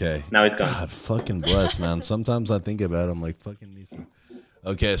 Okay. Now he's gone. God, fucking bless, man. Sometimes I think about it. I'm like, fucking Misa.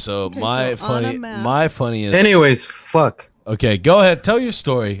 Okay, so my funniest. Anyways, fuck. Okay, go ahead. Tell your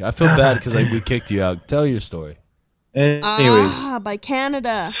story. I feel bad because we kicked you out. Tell your story. Anyways, by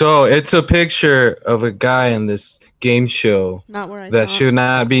Canada. So it's a picture of a guy in this game show not where I that thought. should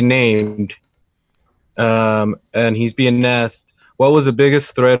not be named. And he's being asked, what was the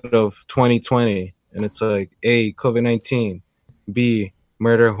biggest threat of 2020? And it's like, A, COVID-19, B,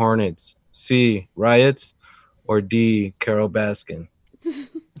 murder hornets, C, riots, or D, Carol Baskin.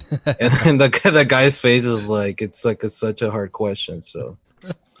 And then the guy's face is like, it's like such a hard question. So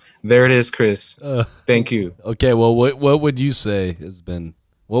there it is, Chris. Thank you. Okay, well, what would you say has been?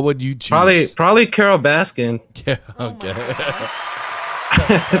 What would you choose? Probably Carol Baskin. Yeah. Okay.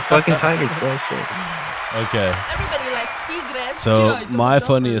 It's fucking Tiger's question. Okay. Everybody likes tigres. So my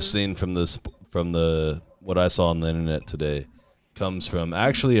funniest thing from the what I saw on the internet today comes from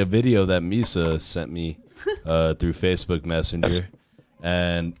actually a video that Misa sent me through Facebook Messenger.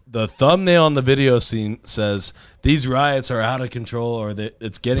 And the thumbnail on the video scene says, "These riots are out of control," or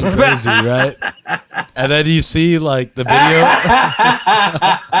 "It's getting crazy," right? And then you see like the video.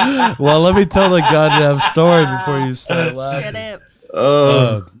 Well, let me tell the goddamn story before you start laughing. Shut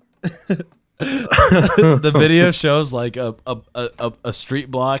up. The video shows like a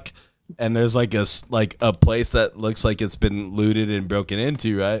street block, and there's like a place that looks like it's been looted and broken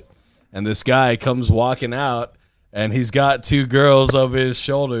into, right? And this guy comes walking out. And he's got 2 girls over his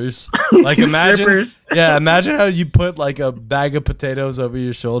shoulders. Like imagine how you put like a bag of potatoes over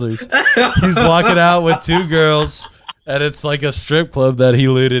your shoulders. He's walking out with 2 girls, and it's like a strip club that he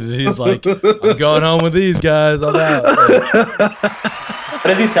looted. And he's like, "I'm going home with these guys. I'm out."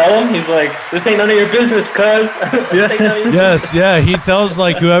 What does he tell them? He's like, "This ain't none of your business, cuz." Yes, yeah. He tells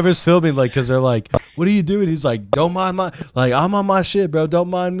like whoever's filming, like, because they're like, "What are you doing?" He's like, "Don't mind like, I'm on my shit, bro. Don't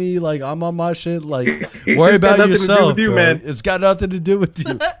mind me. Like, I'm on my shit. Like, worry about yourself, bro. Man. It's got nothing to do with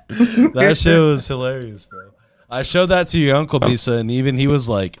you." That shit was hilarious, bro. I showed that to your uncle Misa, and even he was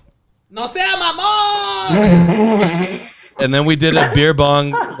like, "No sea mamón." And then we did a beer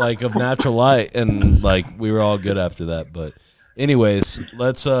bong like of Natural Light, and like we were all good after that, but. Anyways,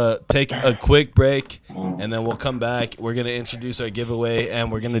 let's take a quick break, and then we'll come back. We're going to introduce our giveaway,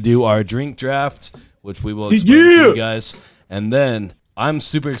 and we're going to do our drink draft, which we will explain to you guys. And then I'm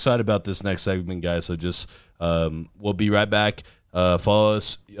super excited about this next segment, guys, so just we'll be right back. Follow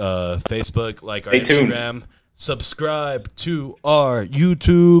us Facebook, like our Stay tuned. Instagram. Subscribe to our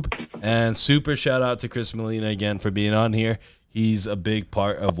YouTube. And super shout out to Chris Molina again for being on here. He's a big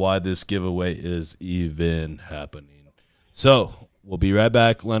part of why this giveaway is even happening. So we'll be right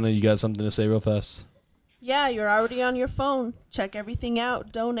back. Lena, you got something to say real fast? Yeah, you're already on your phone. Check everything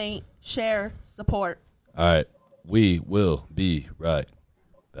out. Donate, share, support. All right. We will be right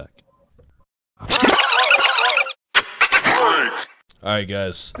back. All right,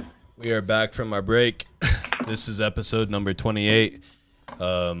 guys. We are back from our break. This is episode number 28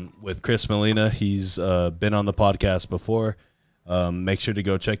 with Chris Molina. He's been on the podcast before. Make sure to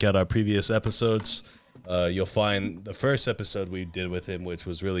go check out our previous episodes. You'll find the first episode we did with him, which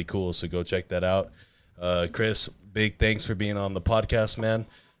was really cool, so go check that out. Chris, big thanks for being on the podcast, man.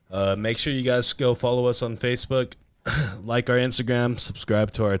 Make sure you guys go follow us on Facebook, like our Instagram,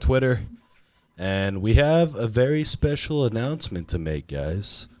 subscribe to our Twitter, and we have a very special announcement to make,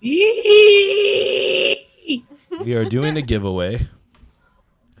 guys. We are doing a giveaway.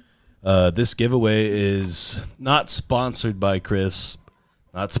 This giveaway is not sponsored by Chris,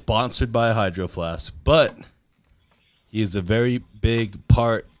 not sponsored by Hydro Flask, but he is a very big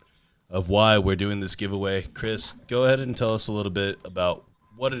part of why we're doing this giveaway. Chris, go ahead and tell us a little bit about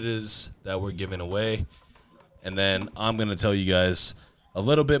what it is that we're giving away, and then I'm going to tell you guys a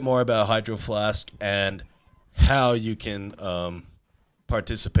little bit more about Hydro Flask and how you can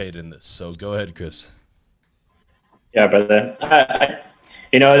participate in this. So go ahead, Chris. Yeah, brother.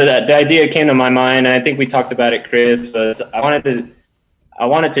 The idea came to my mind, and I think we talked about it, Chris. Was I want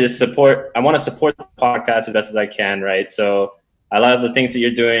to support the podcast as best as I can, right? So I love the things that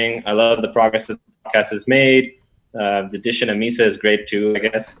you're doing. I love the progress that the podcast has made. The addition of Misa is great too, I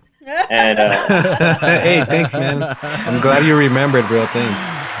guess. And hey, thanks, man. I'm glad you remembered, bro. Thanks.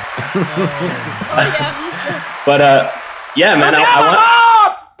 Yeah, Misa. But yeah, man. I want.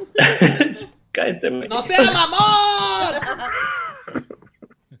 No sea mamón!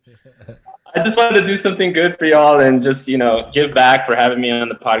 I just wanted to do something good for y'all and just, give back for having me on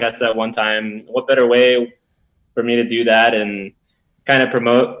the podcast at one time. What better way for me to do that and kind of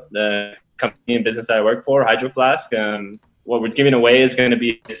promote the company and business that I work for, Hydro Flask. What we're giving away is going to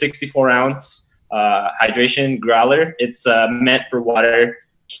be a 64-ounce hydration growler. It's meant for water.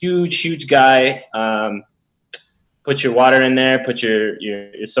 Huge guy. Put your water in there. Put your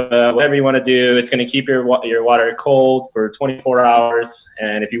soda, whatever you want to do. It's going to keep your water cold for 24 hours.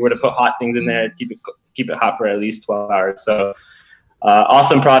 And if you were to put hot things in there, keep it hot for at least 12 hours. So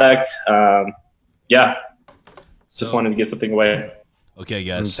awesome product. Just wanted to give something away. Okay,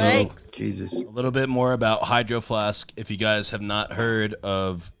 guys. So Thanks. Jesus. a little bit more about Hydro Flask. If you guys have not heard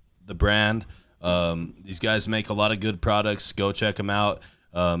of the brand, these guys make a lot of good products. Go check them out.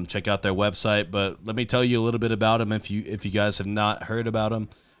 Check out their website. But let me tell you a little bit about them if you guys have not heard about them.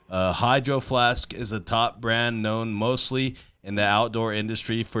 Hydro Flask is a top brand known mostly in the outdoor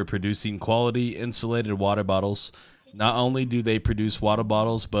industry for producing quality insulated water bottles. Not only do they produce water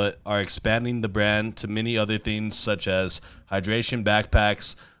bottles, but are expanding the brand to many other things such as hydration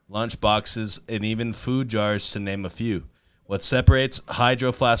backpacks, lunch boxes, and even food jars, to name a few. What separates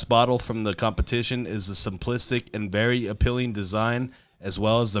Hydro Flask bottle from the competition is the simplistic and very appealing design, as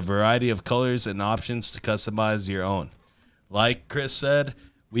well as the variety of colors and options to customize your own. Like Chris said,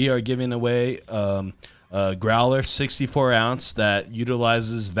 we are giving away a growler 64-ounce that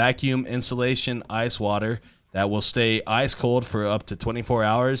utilizes vacuum insulation ice water that will stay ice cold for up to 24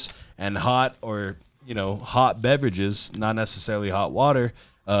 hours, and hot beverages, not necessarily hot water,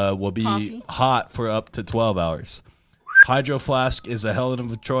 will be Coffee. hot for up to 12 hours. Hydro Flask is a Helen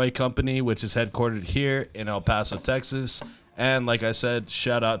of Troy company, which is headquartered here in El Paso, Texas. And like I said,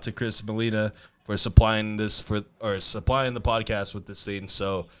 shout out to Chris Molina for supplying the podcast with this thing.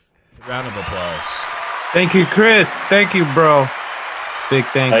 So, round of applause. Thank you, Chris. Thank you, bro. Big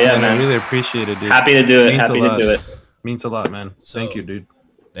thanks, man. I really appreciate it, dude. Happy to do it. Means a lot, man. So, thank you, dude.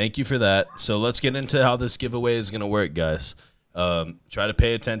 Thank you for that. So let's get into how this giveaway is going to work, guys. Try to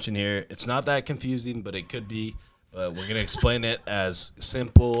pay attention here. It's not that confusing, but it could be. But we're going to explain it as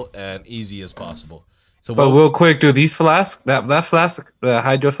simple and easy as possible. So, but real quick, dude, these flasks, that flask, the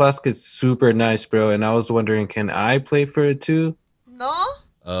Hydro Flask is super nice, bro. And I was wondering, can I play for it too? No?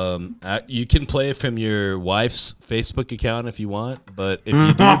 You can play from your wife's Facebook account if you want, but if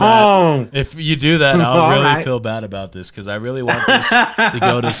you do that, I'll really feel bad about this because I really want this to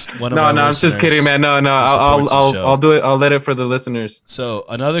go to one of our listeners. No, I'm just kidding, man. No, I'll do it. I'll let it for the listeners. So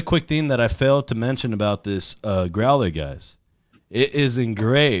another quick thing that I failed to mention about this growler, guys, it is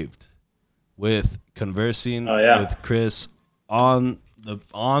engraved with conversing with Chris on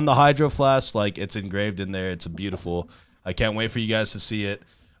the Hydro Flask. Like, it's engraved in there. It's a beautiful I can't wait for you guys to see it.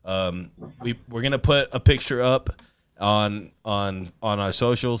 We're gonna put a picture up on our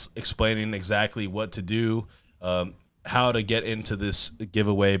socials explaining exactly what to do, how to get into this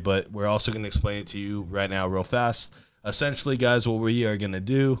giveaway, but we're also gonna explain it to you right now real fast. Essentially, guys, what we are gonna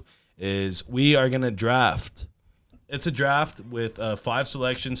do is we are gonna draft. It's a draft with 5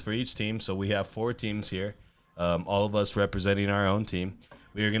 selections for each team, so we have 4 teams here, all of us representing our own team.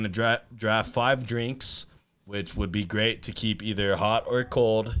 We are gonna draft 5 drinks, which would be great to keep either hot or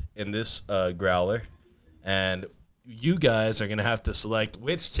cold in this growler. And you guys are going to have to select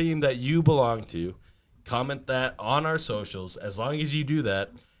which team that you belong to. Comment that on our socials. As long as you do that,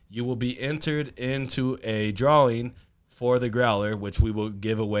 you will be entered into a drawing for the growler, which we will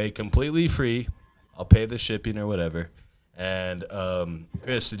give away completely free. I'll pay the shipping or whatever. And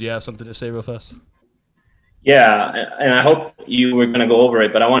Chris, did you have something to say real fast? Yeah, and I hope you were going to go over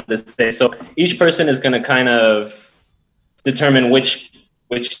it, but I wanted to say, so each person is going to kind of determine which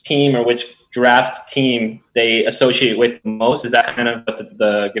team or which draft team they associate with most. Is that kind of what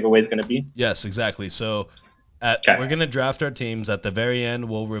the giveaway is going to be? Yes, exactly. So we're going to draft our teams. At the very end,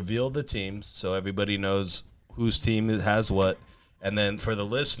 we'll reveal the teams so everybody knows whose team has what. And then for the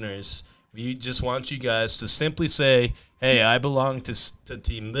listeners, we just want you guys to simply say, hey, I belong to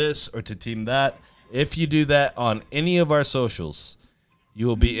team this or to team that. If you do that on any of our socials, you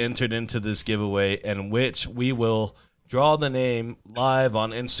will be entered into this giveaway, in which we will draw the name live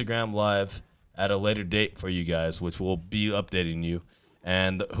on Instagram Live at a later date for you guys, which we'll be updating you.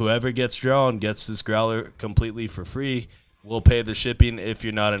 And whoever gets drawn gets this growler completely for free. We'll pay the shipping if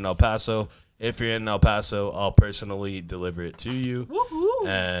you're not in El Paso. If you're in El Paso, I'll personally deliver it to you. Woohoo.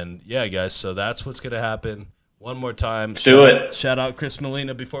 And yeah, guys, so that's what's going to happen. One more time. Do it. Shout out Chris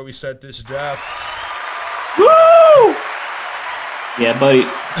Molina before we start this draft. Woo! Yeah, buddy.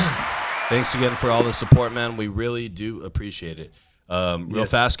 Thanks again for all the support, man. We really do appreciate it. Real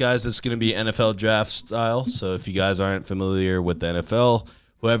fast, guys, it's going to be NFL draft style. So if you guys aren't familiar with the NFL,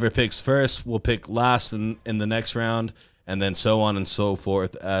 whoever picks first will pick last in the next round, and then so on and so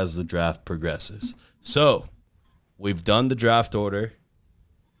forth as the draft progresses. So we've done the draft order.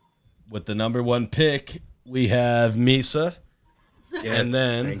 With the number 1 pick, we have Misa. Yes, and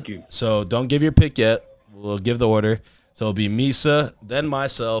then, thank you. So don't give your pick yet. We'll give the order. So it'll be Misa, then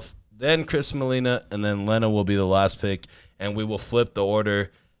myself, then Chris Molina, and then Lena will be the last pick. And we will flip the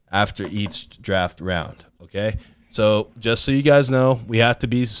order after each draft round, okay? So just so you guys know, we have to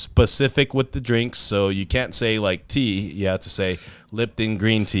be specific with the drinks. So you can't say like tea. You have to say Lipton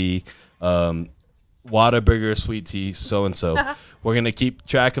green tea, Whataburger sweet tea, so-and-so. We're going to keep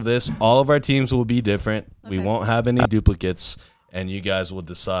track of this. All of our teams will be different. Okay. We won't have any duplicates, and you guys will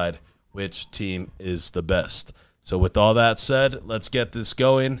decide which team is the best. So with all that said, let's get this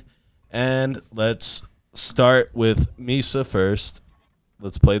going, and let's start with Misa first.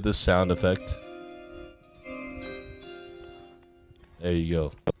 Let's play this sound effect. There you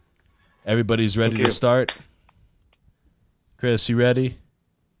go. Everybody's ready to start? Chris, you ready?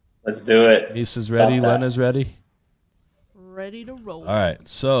 Let's do it. Misa's ready. Lena's ready? Ready to roll. All right.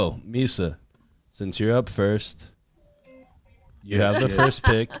 So, Misa, since you're up first, you have the first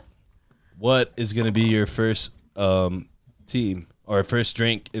pick. What is going to be your first team or first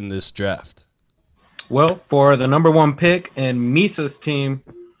drink in this draft? Well, for the number 1 pick and Misa's team,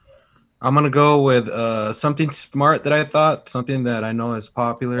 I'm going to go with something smart that I thought, something that I know is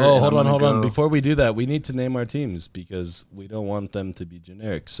popular. Oh, hold on. Before we do that, we need to name our teams because we don't want them to be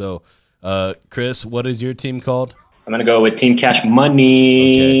generic. So, Chris, what is your team called? I'm going to go with Team Cash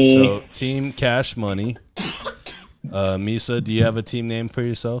Money. Okay, so Team Cash Money. Misa, do you have a team name for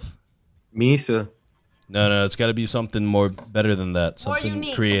yourself? Misa. No, it's got to be something more better than that.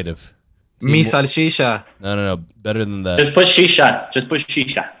 Something creative. Misa Shisha. No, better than that. Just put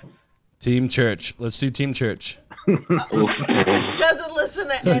Shisha. Team Church. Let's do Team Church. Doesn't listen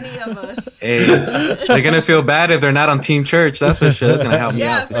to any of us. Hey, they're going to feel bad if they're not on Team Church. That's for sure. That's going to help me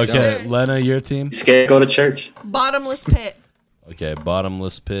out. Okay, sure. Lena, your team? Scared to go to church. Bottomless Pit. Okay,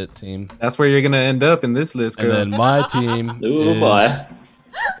 Bottomless Pit team. That's where you're going to end up in this list, girl. And then my team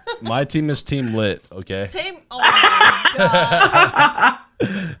my team is Team Lit, okay? Oh my God.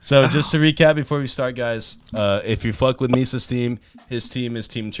 So just to recap before we start, guys, if you fuck with Misa's team, his team is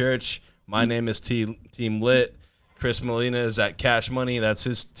Team Church. My name is Team Lit. Chris Molina is at Cash Money. That's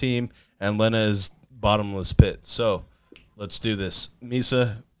his team. And Lena is Bottomless Pit. So let's do this.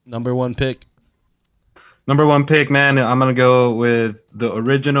 Misa, number 1 pick. Number 1 pick, man. I'm going to go with the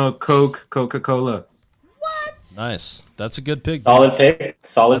original Coca-Cola. What? Nice. That's a good pick. Solid pick.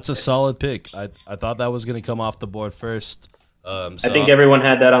 That's a solid pick. I thought that was going to come off the board first. I think everyone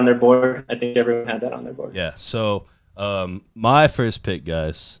had that on their board. Yeah. So My first pick,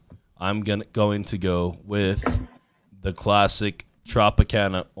 guys. I'm going to go with the classic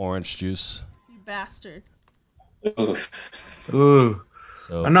Tropicana orange juice. You bastard. Ooh.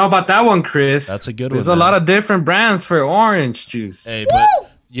 So I know about that one, Chris. that's a good There's one. There's a lot of different brands for orange juice. Hey, but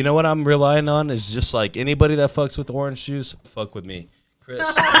you know what I'm relying on is just like anybody that fucks with orange juice, fuck with me. Chris,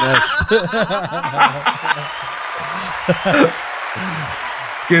 next.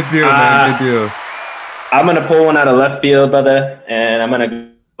 Good deal, man. Good deal. I'm gonna pull one out of left field, brother, and I'm gonna go with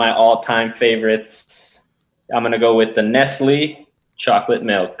my all-time favorites. I'm gonna go with the Nestle chocolate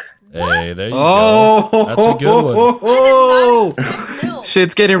milk. Hey, there you go. That's a good one. Oh, I did not expect milk.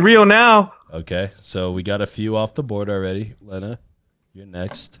 shit's getting real now. Okay, so we got a few off the board already. Lena, you're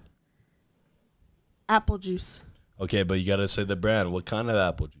next. Apple juice. Okay, but you gotta say the brand. What kind of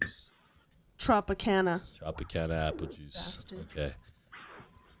apple juice? Tropicana. Tropicana apple juice. Bastard. Okay.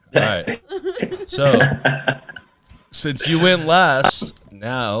 All right. So, since you went last,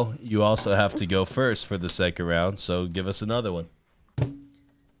 now you also have to go first for the second round. So, give us another one.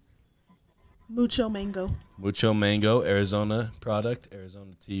 Mucho mango. Mucho mango, Arizona product,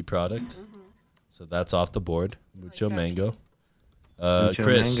 Arizona tea product. Mm-hmm. So that's off the board. Mucho got mango. Mucho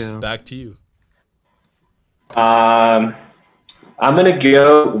Chris, mango. back to you. I'm gonna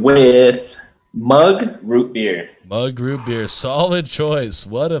go with Mug root beer. Mug root beer, solid choice.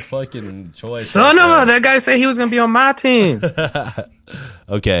 What a fucking choice! Son of a, right that guy said he was gonna be on my team. there.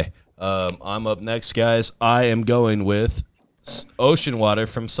 Okay, I'm up next, guys. I am going with ocean water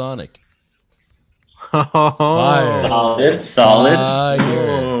from Sonic. Fire. Solid.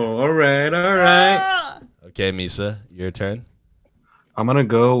 Fire. All right. Ah! Okay, Misa, your turn. I'm gonna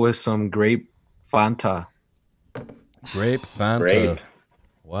go with some grape Fanta. Grape Fanta. Grape.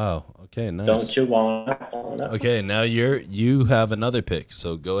 Wow. Okay, nice. Don't you want? Okay, now you have another pick,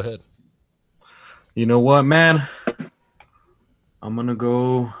 so go ahead. You know what, man? I'm gonna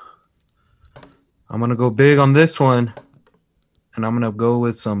go big on this one, and I'm gonna go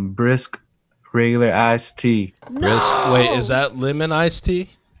with some brisk regular iced tea. Brisk. Wait, is that lemon iced tea?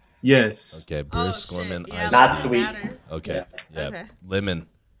 Yes, Okay, brisk lemon iced Not tea. sweet. Okay, yeah, Okay. lemon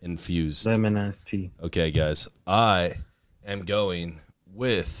infused. lemon iced tea. Okay, guys, I am going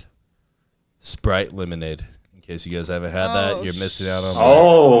with Sprite lemonade. In case you guys haven't had that, you're missing out on.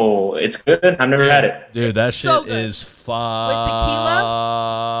 Oh, it's good. I've never had it. Dude, that So shit good. is fire. With tequila?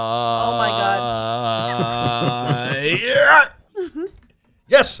 Oh my god. Yeah.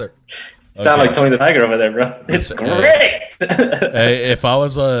 Yes, sir. Sound Okay. like Tony the Tiger over there, bro. It's Hey. great. Hey, if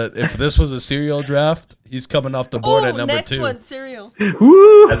this was a cereal draft, he's coming off the board at number next 2. one, cereal.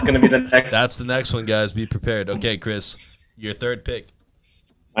 Woo! That's gonna be the next. That's the next one, guys. Be prepared. Okay, Chris, your third pick.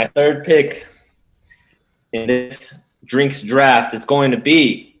 My third pick in this drinks draft is going to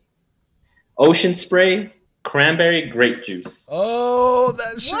be Ocean Spray Cranberry Grape Juice. Oh,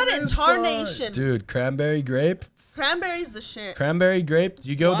 that shit What in is fun. tarnation? Dude, cranberry grape? Cranberry's the shit. Cranberry grape? Do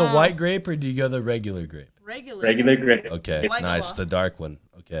you go the Wow. white grape or do you go the regular grape? Regular grape. Okay, White nice. claw. The dark one.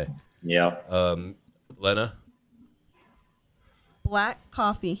 Okay. Yeah. Lena? Black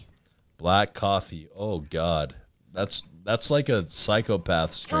coffee. Black coffee. Oh, God. That's like a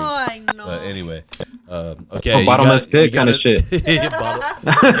psychopath's drink. Oh, I know. But anyway, okay. A bottomless pit you kind of gotta- shit.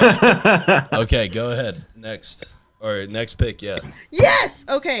 Okay, go ahead. Next. Or next pick, yeah. Yes.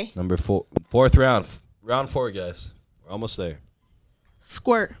 Okay. Number 4. Fourth round. Round 4, guys. We're almost there.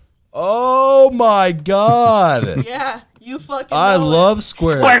 Squirt. Oh, my God. Yeah. You fucking. I know love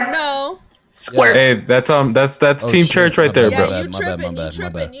Squirt. it. No. Squirt. Hey, that's Team shit. Church My right there, bad, bro. Yeah, you my bad, my tripping. bad, You my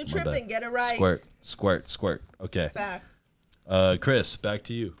tripping. bad, You my tripping. bad. Get it right. Squirt. Okay. Facts. Chris, back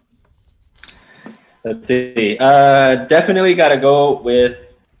to you. Let's see. Definitely got to go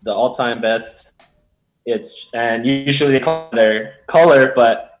with the all-time best. And usually they call their color,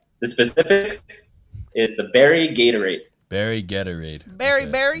 but the specifics is the berry Gatorade. Berry Gatorade.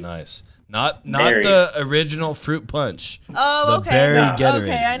 Berry? Nice. Not Berry. the original fruit punch. Oh, The okay. berry No. Gatorade,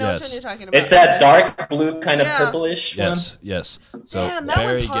 Okay, I know yes. which one you're talking about. It's that Okay. dark blue kind of Yeah. purplish one. Yes. So Damn, that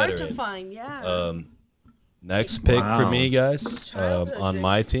berry one's hard Gatorade. to find. Yeah. Next pick for Wow. me, guys, Childhood, on dude.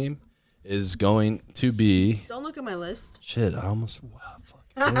 my team is going to be Don't look at my list. shit. I almost fuck.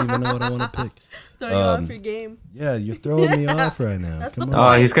 I don't even know what I want to pick. Throw you off your game. Yeah, you're throwing me off right now. That's Come the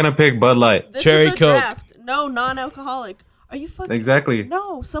on. Oh, he's gonna pick Bud Light. This Cherry is the Coke. draft. No, non-alcoholic. Are you fucking? Exactly.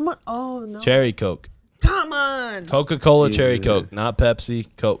 No, someone. Oh no. Cherry Coke, Come on. Coca-Cola Cherry Jesus. Coke, not Pepsi.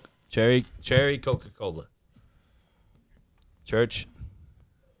 Coke, cherry Coca-Cola. Church.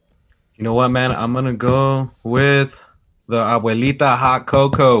 You know what, man? I'm gonna go with the Abuelita Hot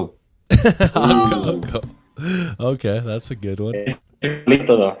Cocoa. Coca. Okay, that's a good one. It's Lito,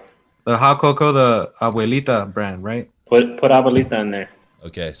 though. The hot cocoa, the Abuelita brand, right? Put Abuelita in there.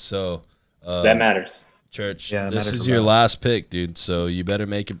 Okay, so That matters. Church, Yeah, this matters is a your lot. last pick, dude. So you better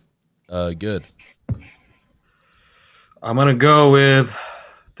make it good. I'm gonna go with.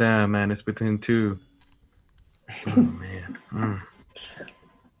 Damn, man, it's between two. Oh man.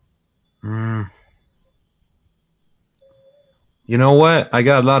 You know what? I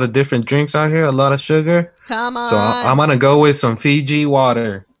got a lot of different drinks out here, a lot of sugar. Come on. So I'm gonna go with some Fiji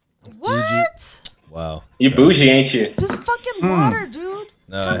water. What? Wow. You bougie, ain't you? Just fucking water, dude.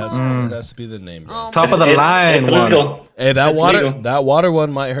 No, it has to be the name, bro. Oh, Top of the It's line It's one. legal. Hey, That's legal. that water one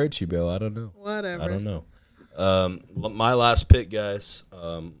might hurt you, bro. I don't know. whatever. I don't know. My last pick, guys,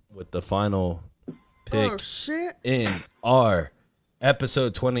 with the final pick Oh shit. in our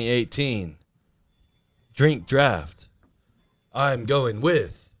episode 2018 drink draft. I'm going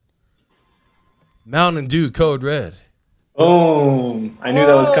with Mountain Dew Code Red. Boom. I knew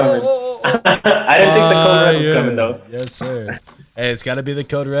that was coming. I didn't think the Code Red was coming, though. Yes, sir. Hey, it's got to be the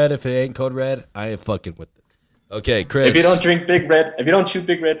Code Red. If it ain't Code Red, I ain't fucking with it. Okay, Chris. If you don't drink Big Red, if you don't shoot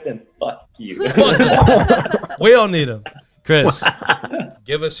Big Red, then fuck you. We don't need them. Chris,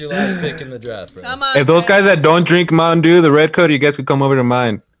 give us your last pick in the draft, bro. Come on. If those guys that don't drink Mountain Dew, the red coat, you guys could come over to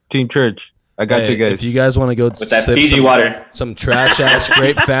mine. Team Church. I got Hey, you guys. If you guys want to go With that sip Fiji water. some trash ass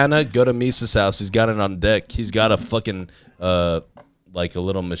grape Fanta, go to Misa's house. He's got it on deck. He's got a fucking like a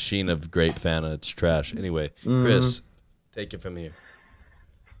little machine of grape Fanta. It's trash. Anyway, Chris, take it from here.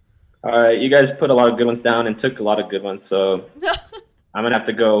 All right, you guys put a lot of good ones down and took a lot of good ones, so I'm gonna have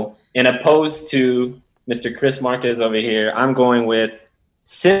to go. In opposed to Mr. Chris Marquez over here, I'm going with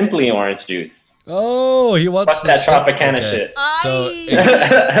simply orange juice. Oh, he wants Fuck that Tropicana shit. So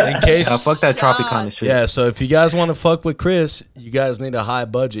Aye. in case, fuck that Tropicana shit. yeah. So if you guys want to fuck with Chris, you guys need a high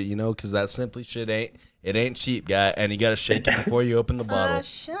budget, because that simply shit ain't cheap, guy, and you gotta shake it before you open the bottle.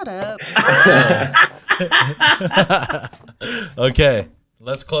 Shut up. Okay,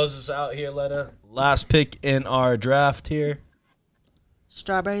 let's close this out here, Lena. Last pick in our draft here.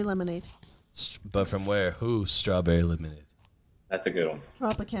 Strawberry lemonade. But from where? Who? Strawberry lemonade. That's a good one.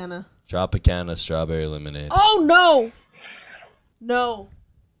 Tropicana. Tropicana strawberry lemonade. Oh no. No.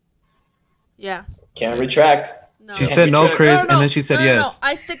 Yeah. Can't retract. No. She said no, Chris, and then she said no, yes.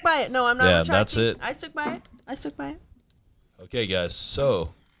 I stick by it. No, I'm not Yeah, retracting. that's it. I stick by it. I stick by it. Okay, guys.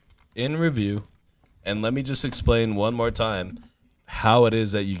 So, in review, and let me just explain one more time how it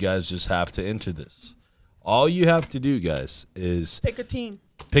is that you guys just have to enter this. All you have to do, guys, is Pick a team.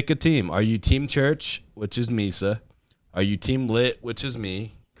 pick a team. Are you Team Church, which is Misa? Are you Team Lit, which is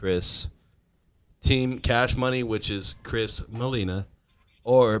me, Chris? Team Cash Money, which is Chris Molina?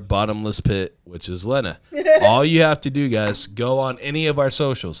 Or Bottomless Pit, which is Lena. All you have to do, guys, go on any of our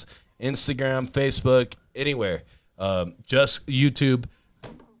socials. Instagram, Facebook, anywhere. Just YouTube.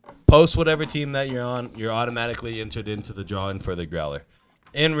 Post whatever team that you're on. You're automatically entered into the drawing for the growler.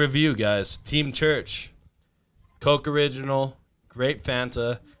 In review, guys, Team Church. Coke Original, Grape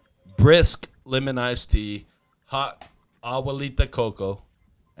Fanta, Brisk Lemon Iced Tea, Hot Abuelita Cocoa,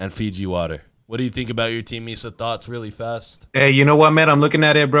 and Fiji Water. What do you think about your team, Misa? Thoughts really fast? Hey, you know what, man? I'm looking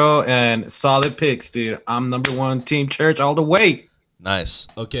at it, bro, and solid picks, dude. I'm number one, Team Church, all the way. Nice.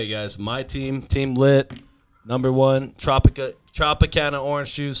 Okay, guys, my team, Team Lit, number one, Tropicana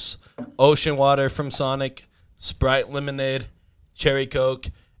Orange Juice, Ocean Water from Sonic, Sprite Lemonade, Cherry Coke,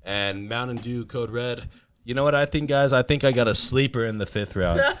 and Mountain Dew Code Red. You know what I think, guys? I think I got a sleeper in the 5th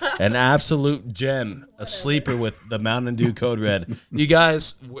round. An absolute gem. A sleeper with the Mountain Dew Code Red. You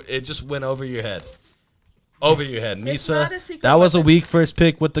guys, it just went over your head. Over your head. It's not a Misa, secret that was a weapon. weak first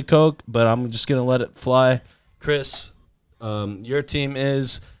pick with the Coke, but I'm just going to let it fly. Chris, your team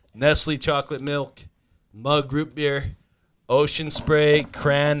is Nestle Chocolate Milk, Mug Root Beer, Ocean Spray,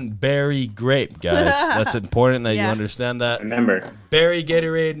 Cranberry Grape, guys. That's important that you Yeah. understand that. Remember. Berry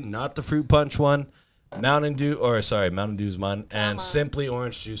Gatorade, not the fruit punch one. Mountain Dew is mine. And Simply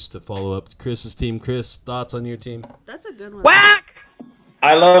Orange Juice to follow up. Chris's team. Chris, thoughts on your team? That's a good one. Whack!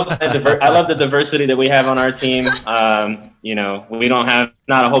 I love the diversity that we have on our team. We don't have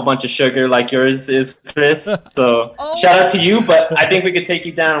not a whole bunch of sugar like yours is, Chris. So shout out to you, but I think we could take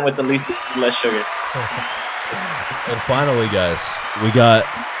you down with less sugar. And finally, guys, we got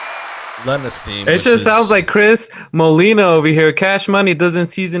Lena's team. It just sounds like Chris Molina over here. Cash Money doesn't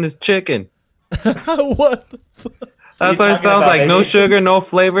season his chicken. What the fuck? That's What are what you it sounds talking like. about, No baby? sugar, no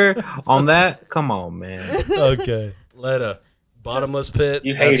flavor on that. Come on, man. Okay. Lena, Bottomless Pit.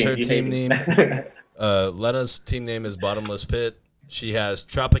 You hate That's him. her You team hate name. him. Lena's team name is Bottomless Pit. She has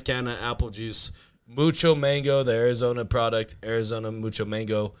Tropicana Apple Juice, Mucho Mango, the Arizona product, Arizona Mucho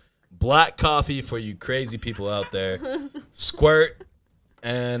Mango, Black Coffee for you crazy people out there, Squirt,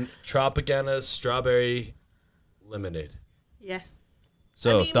 and Tropicana Strawberry Lemonade. Yes.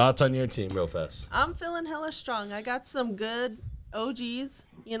 So, thoughts on your team real fast. I'm feeling hella strong. I got some good OGs.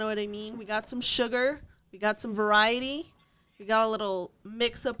 You know what I mean? We got some sugar. We got some variety. We got a little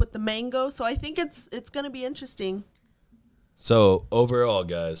mix up with the mango. So I think it's going to be interesting. So, overall,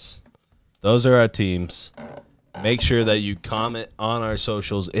 guys, those are our teams. Make sure that you comment on our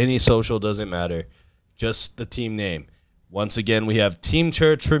socials. Any social doesn't matter. Just the team name. Once again, we have Team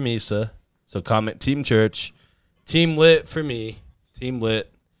Church for Misa. So comment Team Church. Team Lit for me. Team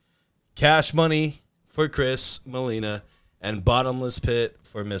Lit. Cash Money for Chris Molina. And Bottomless Pit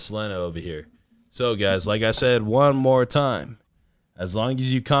for Miss Lena over here. So, guys, like I said one more time, as long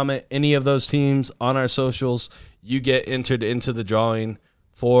as you comment any of those teams on our socials, you get entered into the drawing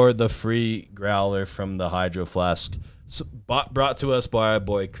for the free growler from the Hydro Flask, brought to us by our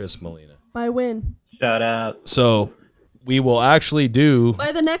boy Chris Molina. By when? Shout out. So we will actually do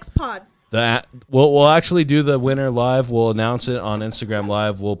by the next pod. We'll actually do the winner live. We'll announce it on Instagram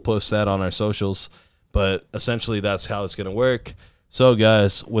Live. We'll post that on our socials. But essentially, that's how it's going to work. So,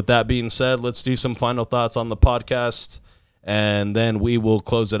 guys, with that being said, let's do some final thoughts on the podcast, and then we will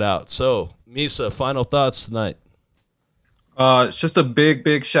close it out. So, Misa, final thoughts tonight. It's just a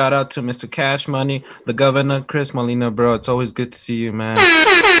big shout out to Mr. Cash Money, the governor, Chris Molina, bro. It's always good to see you, man.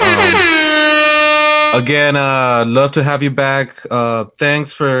 Again, love to have you back.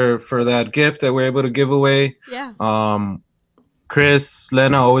 Thanks for that gift that we're able to give away. Yeah. Chris,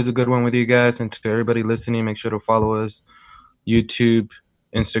 Lena, always a good one with you guys. And to everybody listening, make sure to follow us. YouTube,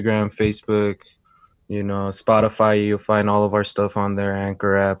 Instagram, Facebook, Spotify. You'll find all of our stuff on there,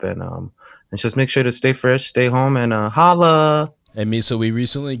 Anchor app, and just make sure to stay fresh, stay home, and holla. Hey, Misa, we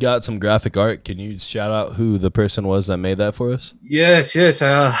recently got some graphic art. Can you shout out who the person was that made that for us? Yes.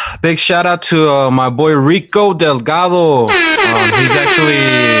 Big shout out to my boy Rico Delgado. He's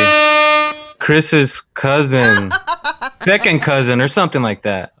actually Chris's cousin, second cousin, or something like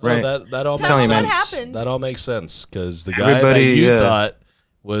that. Right? Oh, that all Tell makes me what sense. happened. That all makes sense because the guy that you thought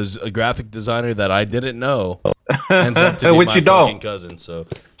was a graphic designer that I didn't know ends up to be my fucking cousin. So.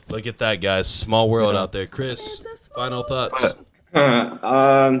 Look at that, guys. Small world out there. Chris, final thoughts.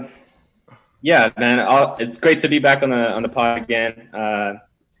 Yeah, man. It's great to be back on the pod again. All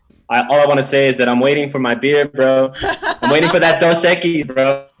I want to say is that I'm waiting for my beer, bro. I'm waiting for that Dos Equis,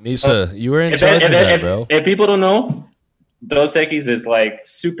 bro. Misa, you were in charge of that, bro. If people don't know, Dos Equis is like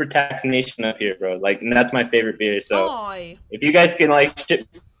super tax nation up here, bro. Like, and that's my favorite beer. So if you guys can like ship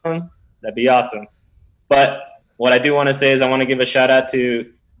some, that'd be awesome. But what I do want to say is I want to give a shout out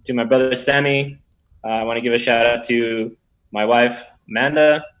to my brother Sammy. I want to give a shout out to my wife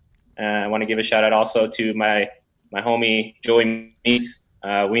Amanda. I want to give a shout out also to my homie Joey Meese.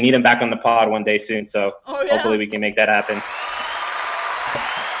 We need him back on the pod one day soon, so hopefully we can make that happen.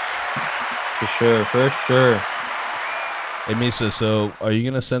 For sure. Hey Misa, so are you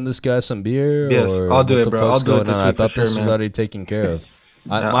gonna send this guy some beer? Yes, or I'll do it, bro. I'll do it this week. I thought this was already taken care of.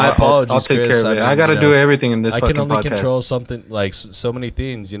 My apologies, I'll take Chris. care of it. I gotta do everything in this. I can only podcast. control something like so many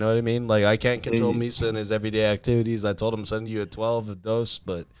things. You know what I mean? Like I can't control Misa and his everyday activities. I told him send you a 12 dose,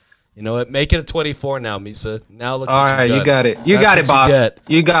 but you know what? Make it a 24 now, Misa. Now look. All right, you got it. You got it, boss.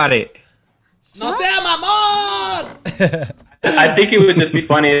 You got it. No sea mamón. I think it would just be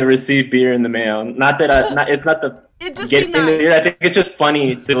funny to receive beer in the mail. Not that it's not the getting in the beer. I think it's just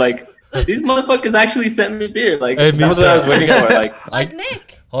funny to like. These motherfuckers actually sent me beer. Like, hey, that's what I was waiting for. Like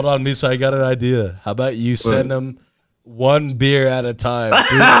Nick. Hold on, Misa. I got an idea. How about you send them one beer at a time?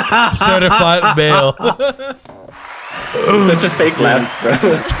 Certified mail. Such a fake laugh, bro.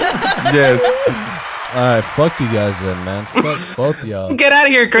 Yes. All right, fuck you guys then, man. Fuck both y'all. Get out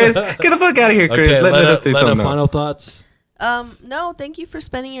of here, Chris. Get the fuck out of here, Chris. Okay, let us say something. Final thoughts? No, thank you for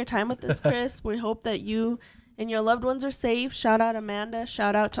spending your time with us, Chris. We hope that you and your loved ones are safe. Shout out Amanda.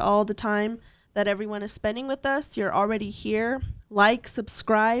 Shout out to all the time that everyone is spending with us. You're already here. Like,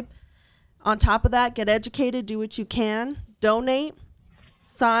 subscribe. On top of that, get educated. Do what you can. Donate.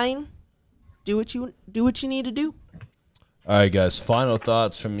 Sign. Do what you need to do. All right, guys. Final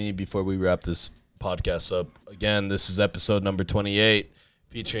thoughts from me before we wrap this podcast up. Again, this is episode number 28,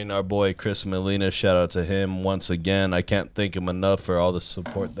 featuring our boy Chris Molina. Shout out to him once again. I can't thank him enough for all the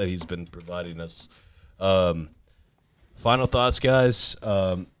support that he's been providing us. Final thoughts, guys.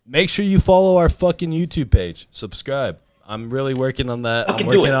 Make sure you follow our fucking YouTube page. Subscribe. I'm really working on that. I'm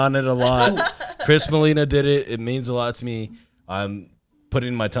working on it a lot. Chris Molina did it. It means a lot to me. I'm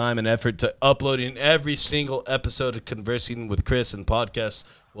putting my time and effort to uploading every single episode of Conversing with Chris and podcast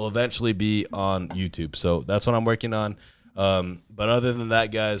will eventually be on YouTube. So that's what I'm working on. But other than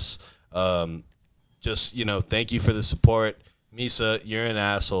that, guys, just, thank you for the support. Misa, you're an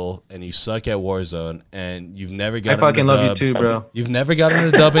asshole and you suck at Warzone and you've never gotten I fucking a dub. love you too, bro. You've never gotten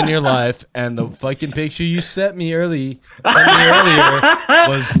a dub in your life, and the fucking picture you sent me earlier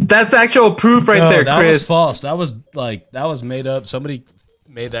was that's actual proof right there, that Chris. was false. That was made up. Somebody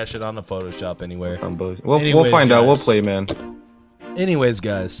made that shit on the Photoshop anywhere. We'll find out. We'll play, man. Anyways,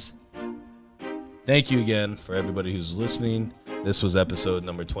 guys, thank you again for everybody who's listening. This was episode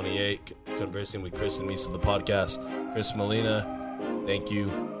number 28, Conversing with Chris and Misa, the podcast. Chris Molina, thank you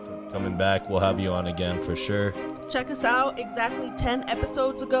for coming back. We'll have you on again for sure. Check us out. Exactly 10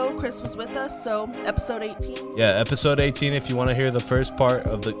 episodes ago, Chris was with us, so episode 18. Yeah, episode 18. If you want to hear the first part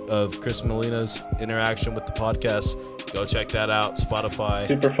of Chris Molina's interaction with the podcast, go check that out. Spotify,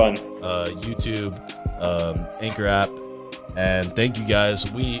 super fun. YouTube, Anchor app, and thank you guys.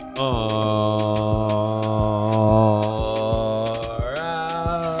 We are.